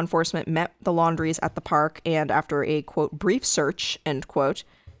Bertolino, law enforcement met the Laundries at the park, and after a, quote, brief search, end quote,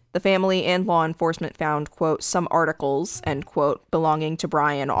 the family and law enforcement found, quote, some articles, end quote, belonging to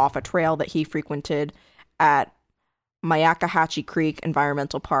Brian off a trail that he frequented at Myakkahatchee Creek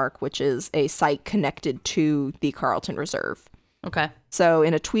Environmental Park, which is a site connected to the Carlton Reserve. Okay. So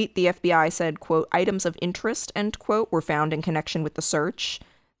in a tweet, the FBI said, quote, items of interest, end quote, were found in connection with the search.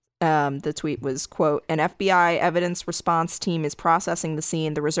 The tweet was, quote, an FBI evidence response team is processing the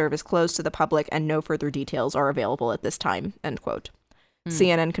scene. The reserve is closed to the public and no further details are available at this time, end quote.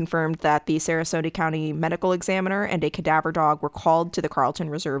 CNN confirmed that the Sarasota County Medical Examiner and a cadaver dog were called to the Carlton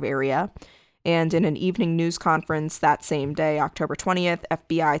Reserve area. And in an evening news conference that same day, October 20th,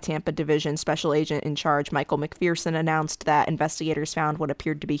 FBI Tampa Division Special Agent in charge Michael McPherson announced that investigators found what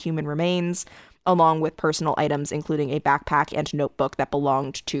appeared to be human remains, along with personal items, including a backpack and notebook that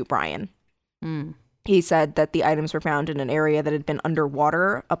belonged to Brian. He said that the items were found in an area that had been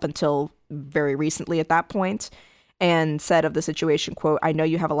underwater up until very recently at that point, and said of the situation, quote, I know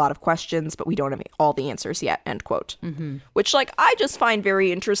you have a lot of questions, but we don't have all the answers yet, end quote. Which, like, I just find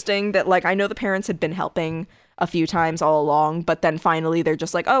very interesting that, like, I know the parents had been helping a few times all along, but then finally they're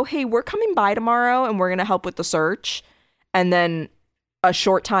just like, oh, hey, we're coming by tomorrow and we're going to help with the search. And then a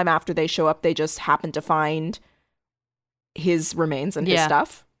short time after they show up, they just happen to find his remains and his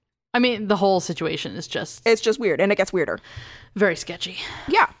stuff. I mean, the whole situation is just... It's just weird, and it gets weirder. Very sketchy.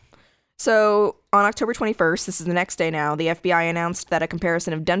 Yeah. So on October 21st, this is the next day now, the FBI announced that a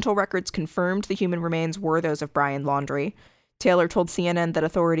comparison of dental records confirmed the human remains were those of Brian Laundrie. Taylor told CNN that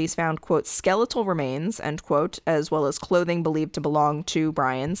authorities found, quote, skeletal remains, end quote, as well as clothing believed to belong to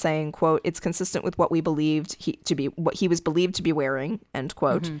Brian, saying, quote, it's consistent with what we believed what he was believed to be wearing, end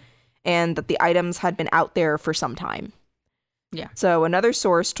quote, and that the items had been out there for some time. Yeah. So another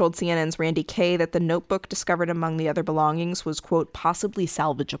source told CNN's Randy Kay that the notebook discovered among the other belongings was, quote, possibly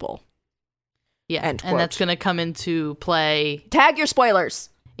salvageable. Yeah, and that's going to come into play. Tag your spoilers.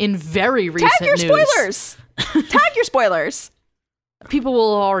 In very recent news. Tag your spoilers. Tag your spoilers. People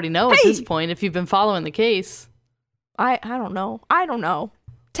will already know at this point if you've been following the case. I don't know.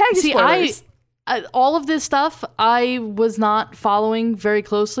 Tag your spoilers. All of this stuff I was not following very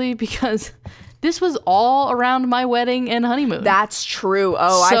closely because this was all around my wedding and honeymoon. That's true.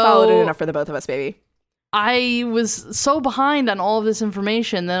 Oh, I followed it enough for the both of us, baby. I was so behind on all of this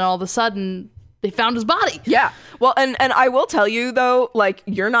information, then all of a sudden they found his body. Yeah. Well, and I will tell you, though, like,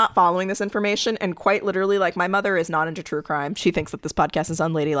 you're not following this information. And quite literally, like, my mother is not into true crime. She thinks that this podcast is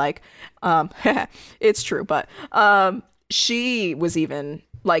unladylike. It's true. But she was even,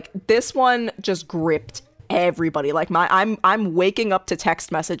 like, this one just gripped everybody. Like, I'm waking up to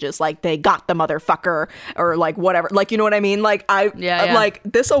text messages like, they got the motherfucker, or like whatever. Like, you know what I mean? Like, like,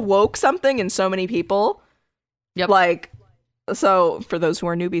 this awoke something in so many people. Yep. Like, so for those who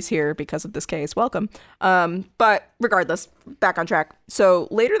are newbies here because of this case, welcome. But regardless, back on track. So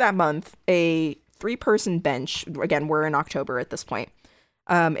later that month, a 3-person bench. Again, we're in October at this point.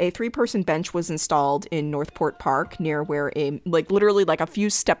 A 3-person bench was installed in Northport Park near where literally a few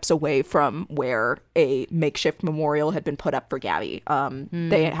steps away from where a makeshift memorial had been put up for Gabby.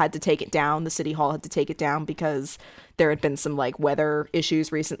 They had to take it down. The city hall had to take it down because there had been some weather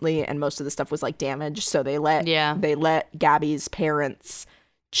issues recently, and most of the stuff was damaged. So they let Gabby's parents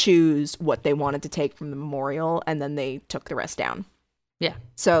choose what they wanted to take from the memorial, and then they took the rest down. Yeah.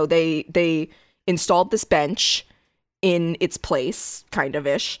 So they installed this bench in its place, kind of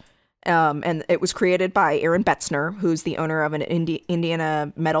ish. And it was created by Aaron Betzner, who's the owner of an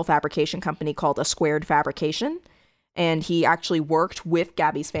Indiana metal fabrication company called A Squared Fabrication. And he actually worked with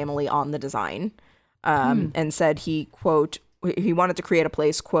Gabby's family on the design, and said he, quote, he wanted to create a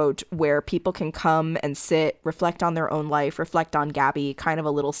place, quote, where people can come and sit, reflect on their own life, reflect on Gabby, kind of a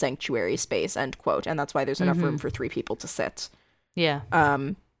little sanctuary space, end quote. And that's why there's enough room for 3 people to sit. Yeah.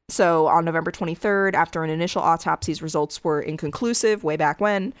 So on November 23rd, after an initial autopsy's results were inconclusive way back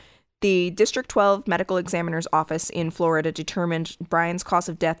when, the District 12 Medical Examiner's Office in Florida determined Brian's cause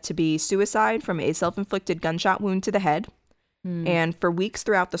of death to be suicide from a self-inflicted gunshot wound to the head. And for weeks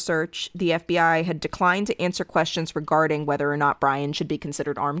throughout the search, the FBI had declined to answer questions regarding whether or not Brian should be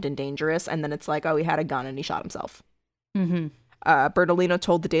considered armed and dangerous. And then it's oh, he had a gun and he shot himself. Bertolino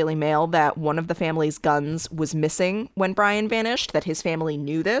told the Daily Mail that one of the family's guns was missing when Brian vanished, that his family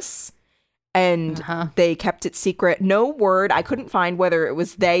knew this, and they kept it secret. No word. I couldn't find whether it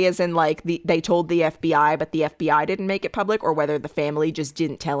was they as in they told the FBI, but the FBI didn't make it public, or whether the family just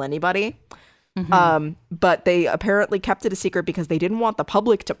didn't tell anybody. But they apparently kept it a secret because they didn't want the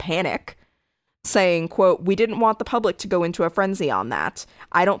public to panic, saying, quote, "We didn't want the public to go into a frenzy on that.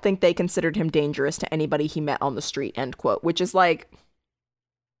 I don't think they considered him dangerous to anybody he met on the street," end quote. Which is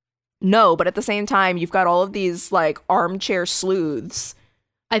no, but at the same time, you've got all of these armchair sleuths.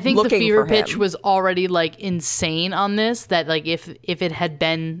 I think the fever pitch was already insane on this, that if it had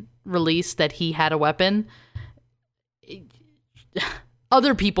been released that he had a weapon,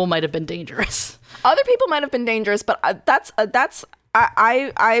 other people might have been dangerous. Other people might have been dangerous, but I'm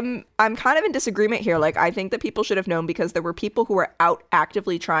kind of in disagreement here. I think that people should have known because there were people who were out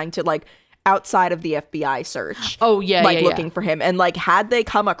actively trying to outside of the FBI search. Oh yeah, looking for him, and had they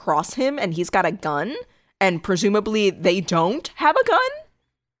come across him and he's got a gun, and presumably they don't have a gun.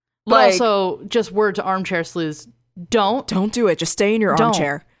 But also, just word to armchair sleuths: don't do it. Just stay in your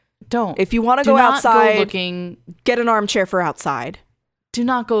armchair. Don't. If you want to go outside, go get an armchair for outside. Do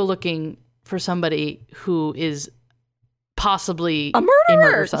not go looking for somebody who is possibly a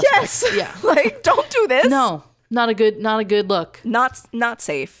murderer. Suspect. Yes. Yeah. Don't do this. No, not a good look. Not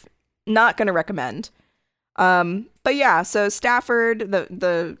safe. Not going to recommend. But yeah, so Stafford,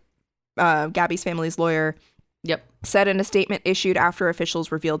 the Gabby's family's lawyer, said in a statement issued after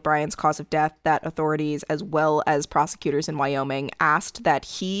officials revealed Brian's cause of death that authorities, as well as prosecutors in Wyoming, asked that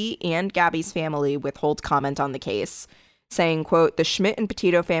he and Gabby's family withhold comment on the case, saying, quote, "The Schmidt and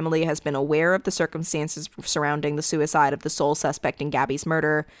Petito family has been aware of the circumstances surrounding the suicide of the sole suspect in Gabby's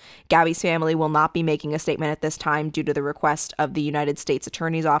murder. Gabby's family will not be making a statement at this time due to the request of the United States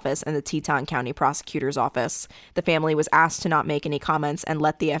Attorney's Office and the Teton County Prosecutor's Office. The family was asked to not make any comments and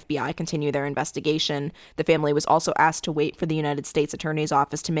let the FBI continue their investigation. The family was also asked to wait for the United States Attorney's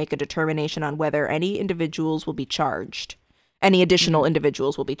Office to make a determination on whether any individuals will be charged. Any additional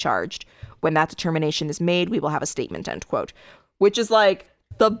individuals will be charged. When that determination is made, we will have a statement," end quote. Which is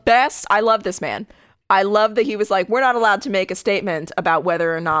the best. I love this man. I love that he was we're not allowed to make a statement about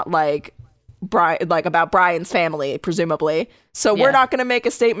whether or not Brian, about Brian's family, presumably. So we're not going to make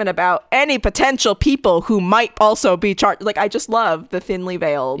a statement about any potential people who might also be charged. I just love the thinly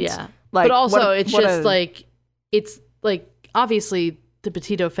veiled. Yeah. But also it's obviously the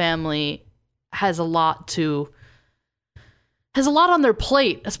Petito family has a lot on their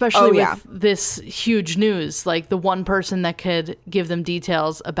plate, especially with this huge news. The one person that could give them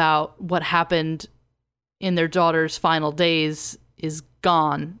details about what happened in their daughter's final days is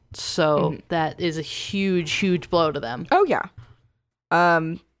gone. So that is a huge, huge blow to them. Oh, yeah.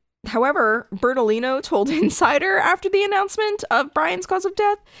 However, Bertolino told Insider after the announcement of Brian's cause of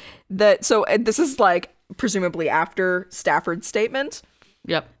death that, this is presumably after Stafford's statement,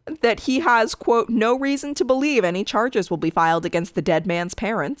 that he has, quote, "no reason to believe any charges will be filed against the dead man's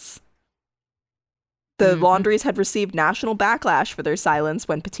parents." The Laundries had received national backlash for their silence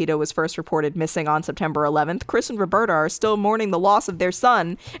when Petito was first reported missing on September 11th. Chris and Roberta are still mourning the loss of their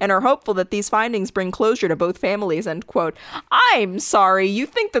son and are hopeful that these findings bring closure to both families, end quote. I'm sorry, you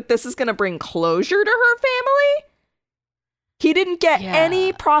think that this is going to bring closure to her family? He didn't get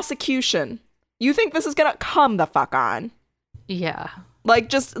any prosecution. You think this is going to come the fuck on? Yeah. like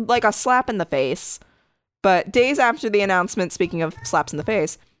just like a slap in the face. But days after the announcement, speaking of slaps in the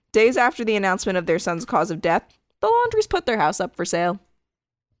face, days after the announcement of their son's cause of death, the Laundries put their house up for sale.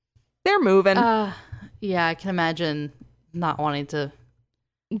 They're moving. Yeah, I can imagine not wanting to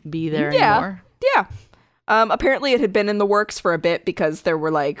be there anymore. Yeah. Apparently it had been in the works for a bit because there were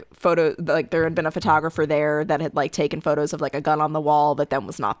like there had been a photographer there that had like taken photos of like a gun on the wall that then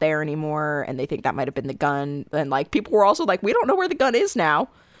was not there anymore, and they think that might have been the gun. And like people were also like, we don't know where the gun is now.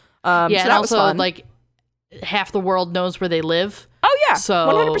 Yeah, so and that was also fun. like half the world knows where they live. Oh yeah, so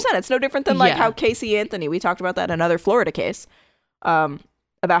 100%. It's no different than like how Casey Anthony. We talked about that in another Florida case, about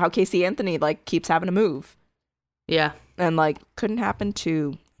how Casey Anthony like keeps having to move. Yeah, and like couldn't happen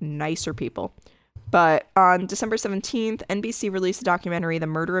to nicer people. But on December 17th, NBC released a documentary, The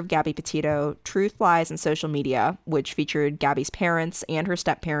Murder of Gabby Petito, Truth, Lies, and Social Media, which featured Gabby's parents and her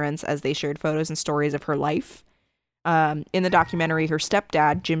step-parents as they shared photos and stories of her life. In the documentary, her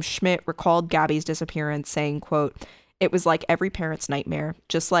stepdad, Jim Schmidt, recalled Gabby's disappearance, saying, quote, "It was like every parent's nightmare.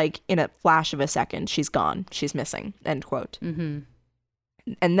 Just like in a flash of a second, she's gone. She's missing," end quote. Mm-hmm.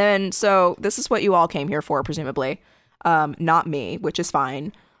 And then, so this is what you all came here for, presumably. Not me, which is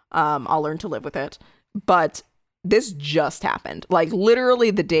fine. I'll learn to live with it. But this just happened. Like literally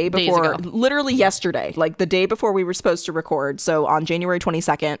the day before, literally yesterday, like the day before we were supposed to record. So on January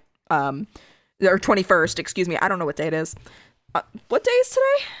 22nd, or 21st, excuse me. I don't know what day it is. What day is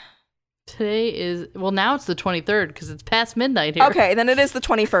today? Today is, well, now it's the 23rd because it's past midnight here. Okay, then it is the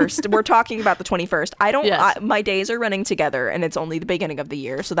 21st. We're talking about the 21st. Yes. My days are running together and it's only the beginning of the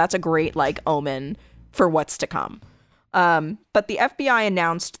year. So that's a great like omen for what's to come. But the FBI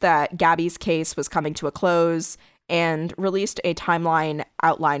announced that Gabby's case was coming to a close and released a timeline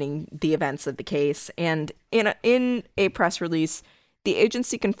outlining the events of the case. And in a press release, the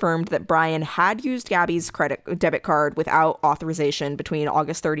agency confirmed that Brian had used Gabby's debit card without authorization between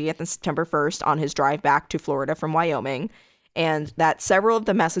August 30th and September 1st on his drive back to Florida from Wyoming, and that several of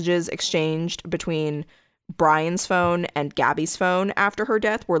the messages exchanged between Brian's phone and Gabby's phone after her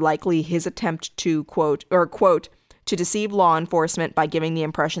death were likely his attempt to quote, to deceive law enforcement by giving the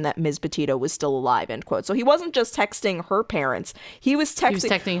impression that Ms. Petito was still alive, end quote. So he wasn't just texting her parents. He was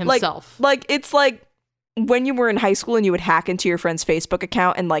texting himself. Like it's like when you were in high school and you would hack into your friend's Facebook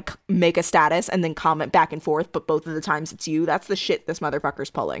account and like make a status and then comment back and forth, but both of the times it's you. That's the shit this motherfucker's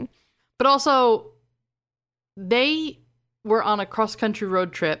pulling. But also, they were on a cross-country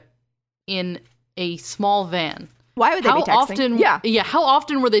road trip in a small van. Why would they be texting? How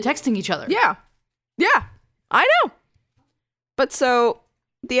often were they texting each other? Yeah, I know. But so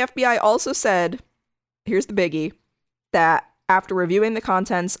the FBI also said, here's the biggie, that after reviewing the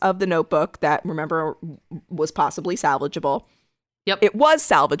contents of the notebook that, remember, was possibly salvageable. Yep. It was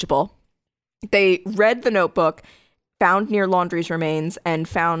salvageable. They read the notebook, found near Laundrie's remains, and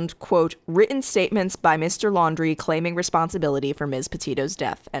found, quote, written statements by Mr. Laundrie claiming responsibility for Ms. Petito's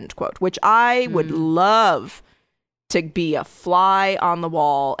death, end quote, which I would love to be a fly on the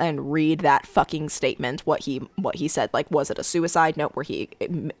wall and read that fucking statement, what he said. Like, was it a suicide note where he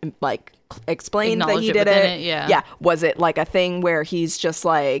like explained that he did it? Yeah. Was it like a thing where he's just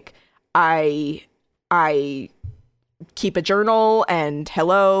like, I keep a journal and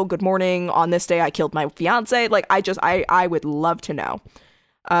hello, good morning, on this day I killed my fiance? Like, I would love to know.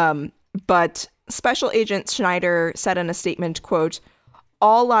 But Special Agent Schneider said in a statement, quote,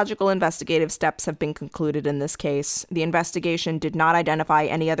 "All logical investigative steps have been concluded in this case. The investigation did not identify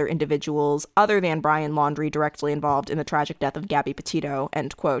any other individuals other than Brian Laundrie directly involved in the tragic death of Gabby Petito,"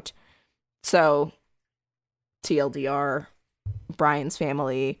 end quote. So, TLDR, Brian's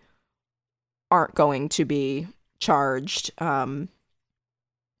family aren't going to be charged.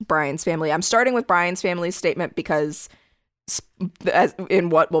 Brian's family. I'm starting with Brian's family's statement because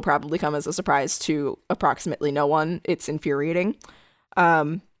in what will probably come as a surprise to approximately no one, it's infuriating.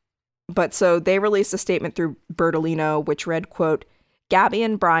 But so they released a statement through Bertolino, which read, quote, "Gabby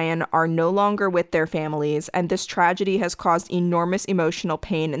and Brian are no longer with their families, and this tragedy has caused enormous emotional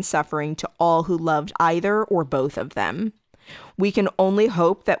pain and suffering to all who loved either or both of them. We can only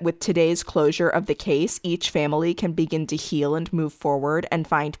hope that with today's closure of the case, each family can begin to heal and move forward and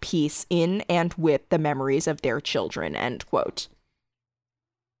find peace in and with the memories of their children," end quote.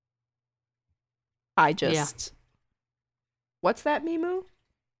 What's that, Mimu?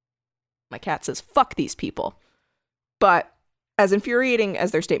 My cat says, fuck these people. But as infuriating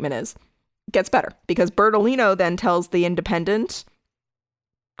as their statement is, it gets better, because Bertolino then tells The Independent,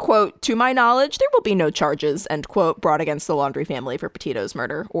 quote, "To my knowledge, there will be no charges," end quote, brought against the Laundrie family for Petito's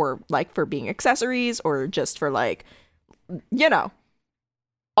murder, or like for being accessories, or just for like, you know,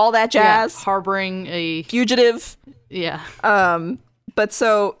 all that jazz. Yeah, harboring a fugitive. Yeah. But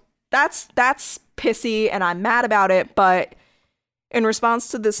so that's pissy, and I'm mad about it. But in response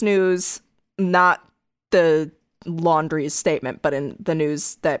to this news, not the Laundrie's statement, but in the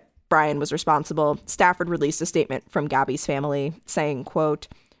news that Brian was responsible, Stafford released a statement from Gabby's family saying, quote,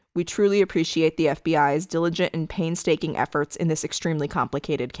 "We truly appreciate the FBI's diligent and painstaking efforts in this extremely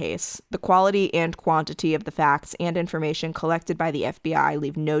complicated case. The quality and quantity of the facts and information collected by the FBI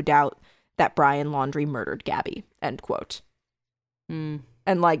leave no doubt that Brian Laundrie murdered Gabby," end quote. And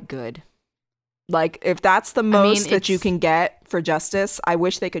like, good. Like, if that's the most that you can get for justice, I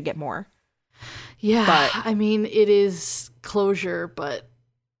wish they could get more. Yeah, but, I mean, it is closure, but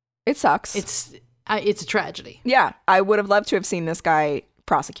it sucks. It's a tragedy. Yeah, I would have loved to have seen this guy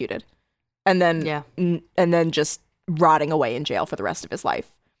prosecuted, and then just rotting away in jail for the rest of his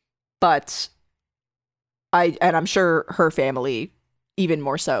life. But I'm sure her family even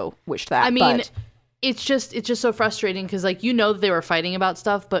more so wished that. I mean, it's just so frustrating because, like, that they were fighting about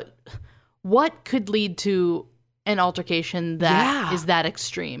stuff, but what could lead to an altercation that is that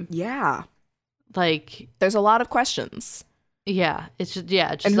extreme? Yeah. Like, there's a lot of questions. Yeah, it's just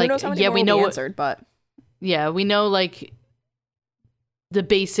it's and who like knows how many more we know will be answered, but we know like the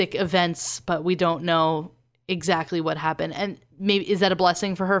basic events, but we don't know exactly what happened. And maybe is that a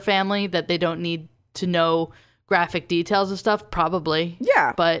blessing for her family that they don't need to know graphic details of stuff? Probably.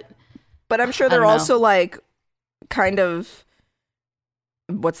 Yeah, but I'm sure they're also like kind of,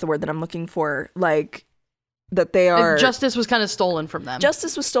 what's the word that I'm looking for? Like, that they are, justice was kind of stolen from them.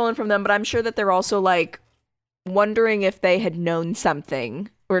 Justice was stolen from them, but I'm sure that they're also like wondering if they had known something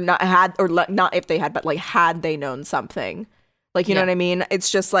or not if they had, but like had they known something, like, you know what I mean? It's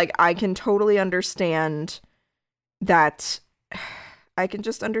just like, I can totally understand that. I can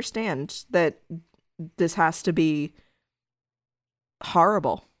just understand that this has to be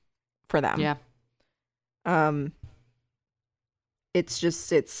horrible for them. Yeah.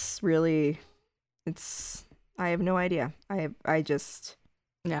 It's really, I have no idea. I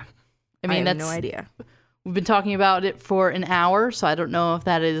mean, that's no idea. We've been talking about it for an hour, so I don't know if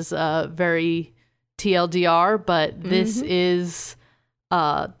that is very TLDR, but this is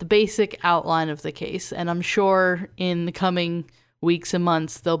the basic outline of the case. And I'm sure in the coming weeks and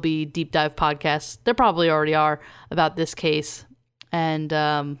months, there'll be deep dive podcasts. There probably already are about this case. And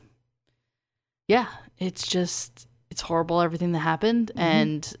it's horrible, everything that happened.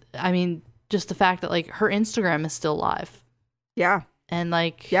 And I mean, just the fact that like her Instagram is still live. Yeah. And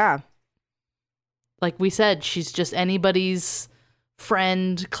like we said, she's just anybody's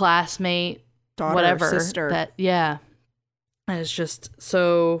friend, classmate, daughter, whatever. Sister. And it's just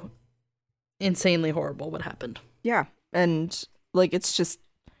so insanely horrible what happened. Yeah. And like, it's just,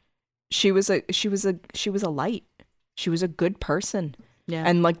 she was a light. She was a good person. Yeah.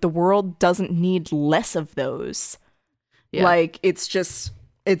 And like, the world doesn't need less of those. Yeah. Like, it's just,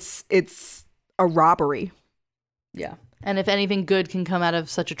 it's a robbery. Yeah. And if anything good can come out of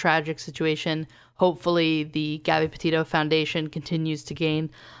such a tragic situation, hopefully the Gabby Petito Foundation continues to gain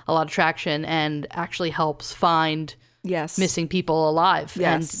a lot of traction and actually helps find missing people alive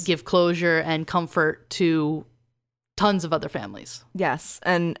and give closure and comfort to tons of other families. Yes.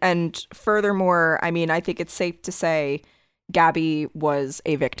 And furthermore, I mean, I think it's safe to say Gabby was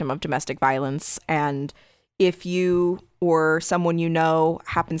a victim of domestic violence. And if you or someone you know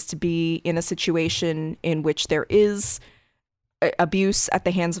happens to be in a situation in which there is abuse at the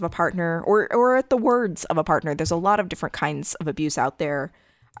hands of a partner or at the words of a partner, there's a lot of different kinds of abuse out there.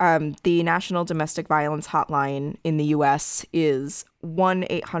 The National Domestic Violence Hotline in the U.S. is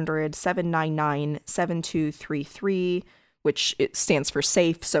 1-800-799-7233, which it stands for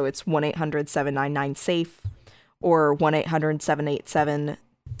SAFE, so it's 1-800-799-SAFE, or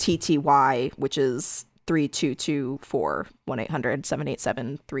 1-800-787-TTY, which is 3224,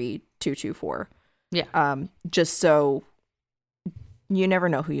 1-800-787-3224. Yeah. Just so you never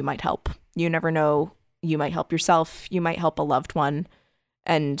know who you might help. You never know. You might help yourself. You might help a loved one.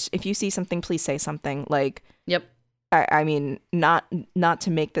 And if you see something, please say something. Like, yep. I mean, not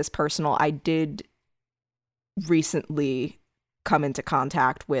to make this personal, I did recently come into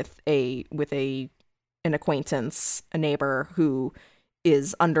contact with an acquaintance, a neighbor who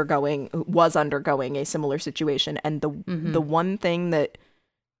was undergoing a similar situation. And the one thing that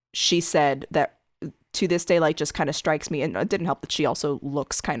she said that to this day, like, just kind of strikes me, and it didn't help that she also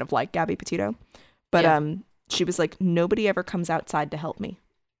looks kind of like Gabby Petito, but she was like, nobody ever comes outside to help me.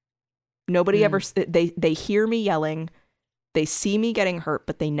 Nobody ever, they hear me yelling, they see me getting hurt,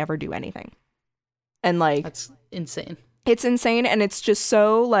 but they never do anything. And like, that's insane. It's insane. And it's just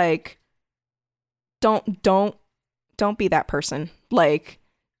so like, don't be that person. Like,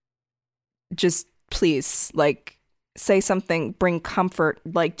 just please, like, say something, bring comfort,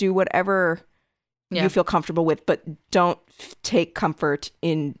 like do whatever you feel comfortable with, but don't take comfort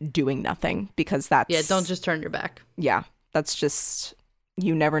in doing nothing, because that's... Yeah, don't just turn your back. Yeah, that's just...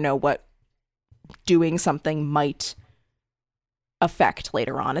 You never know what doing something might affect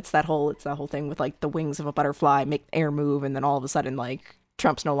later on. It's that whole thing with like the wings of a butterfly make air move, and then all of a sudden like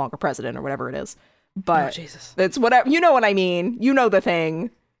Trump's no longer president or whatever it is. But it's whatever, you know what I mean. You know the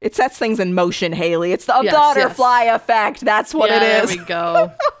thing. It sets things in motion, Haley. It's the butterfly effect. That's what it is. There we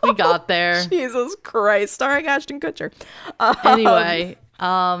go. We got there. Jesus Christ. Starring Ashton Kutcher. Anyway,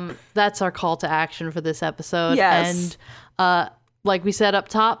 that's our call to action for this episode. Yes. And like we said up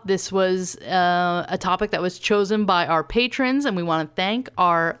top, this was a topic that was chosen by our patrons, and we want to thank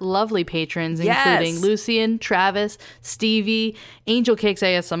our lovely patrons, including Lucian, Travis, Stevie, Angel Cakes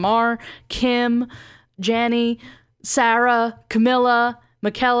ASMR, Kim, Janny, Sarah, Camilla,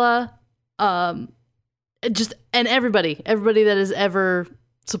 Michaela, and everybody that has ever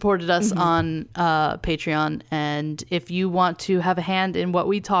supported us on Patreon. And if you want to have a hand in what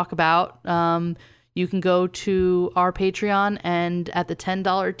we talk about, you can go to our Patreon, and at the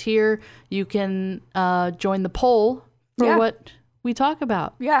 $10 tier, you can join the poll for what we talk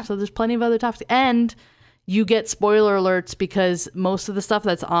about. Yeah. So there's plenty of other topics. And you get spoiler alerts, because most of the stuff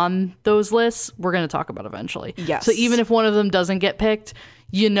that's on those lists, we're going to talk about eventually. Yes. So even if one of them doesn't get picked,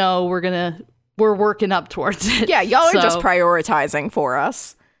 we're working up towards it. Yeah, y'all are just prioritizing for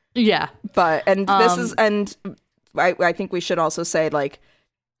us. Yeah. But, I think we should also say, like,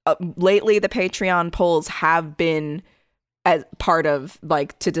 lately the Patreon polls have been as part of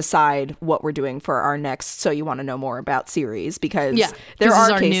like to decide what we're doing for our next So You Want to Know More About series, because there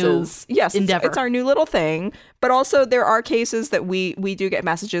are cases. Yes, it's our new little thing. But also there are cases that we do get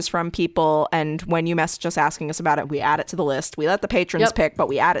messages from people, and when you message us asking us about it, we add it to the list. We let the patrons pick, but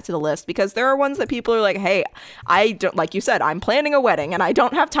we add it to the list, because there are ones that people are like, hey, I don't, like you said, I'm planning a wedding and I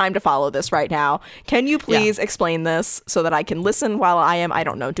don't have time to follow this right now. Can you please explain this so that I can listen while I am, I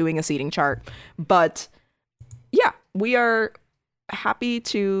don't know, doing a seating chart? But yeah, we are happy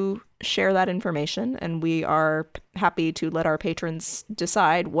to share that information, and we are happy to let our patrons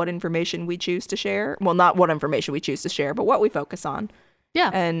decide what information we choose to share. Well, not what information we choose to share, but what we focus on.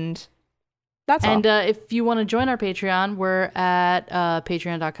 Yeah. And that's all. And if you want to join our Patreon, we're at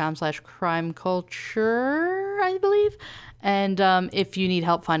patreon.com/crimeculture, I believe. And if you need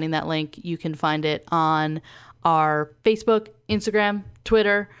help finding that link, you can find it on our Facebook, Instagram,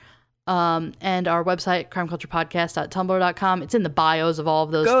 Twitter, and our website, crimeculturepodcast.tumblr.com. It's in the bios of all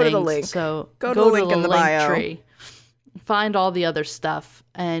of those things. Go to the link. So go to the link in the bio. Tree. Find all the other stuff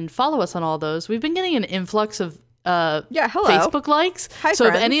and follow us on all those. We've been getting an influx of Facebook likes. Hi, so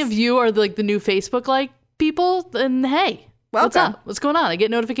friends. if any of you are like the new Facebook like people, then hey, welcome. What's up? What's going on? I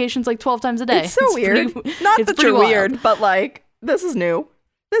get notifications like 12 times a day. It's so weird. Not that you're weird, but like this is new.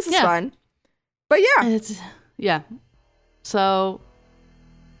 This is fun. But yeah. So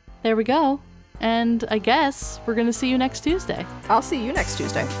there we go. And I guess we're going to see you next Tuesday. I'll see you next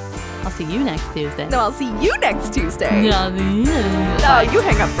Tuesday. I'll see you next Tuesday. No, I'll see you next Tuesday. No, you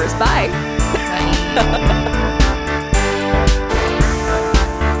hang up first. Bye. Bye.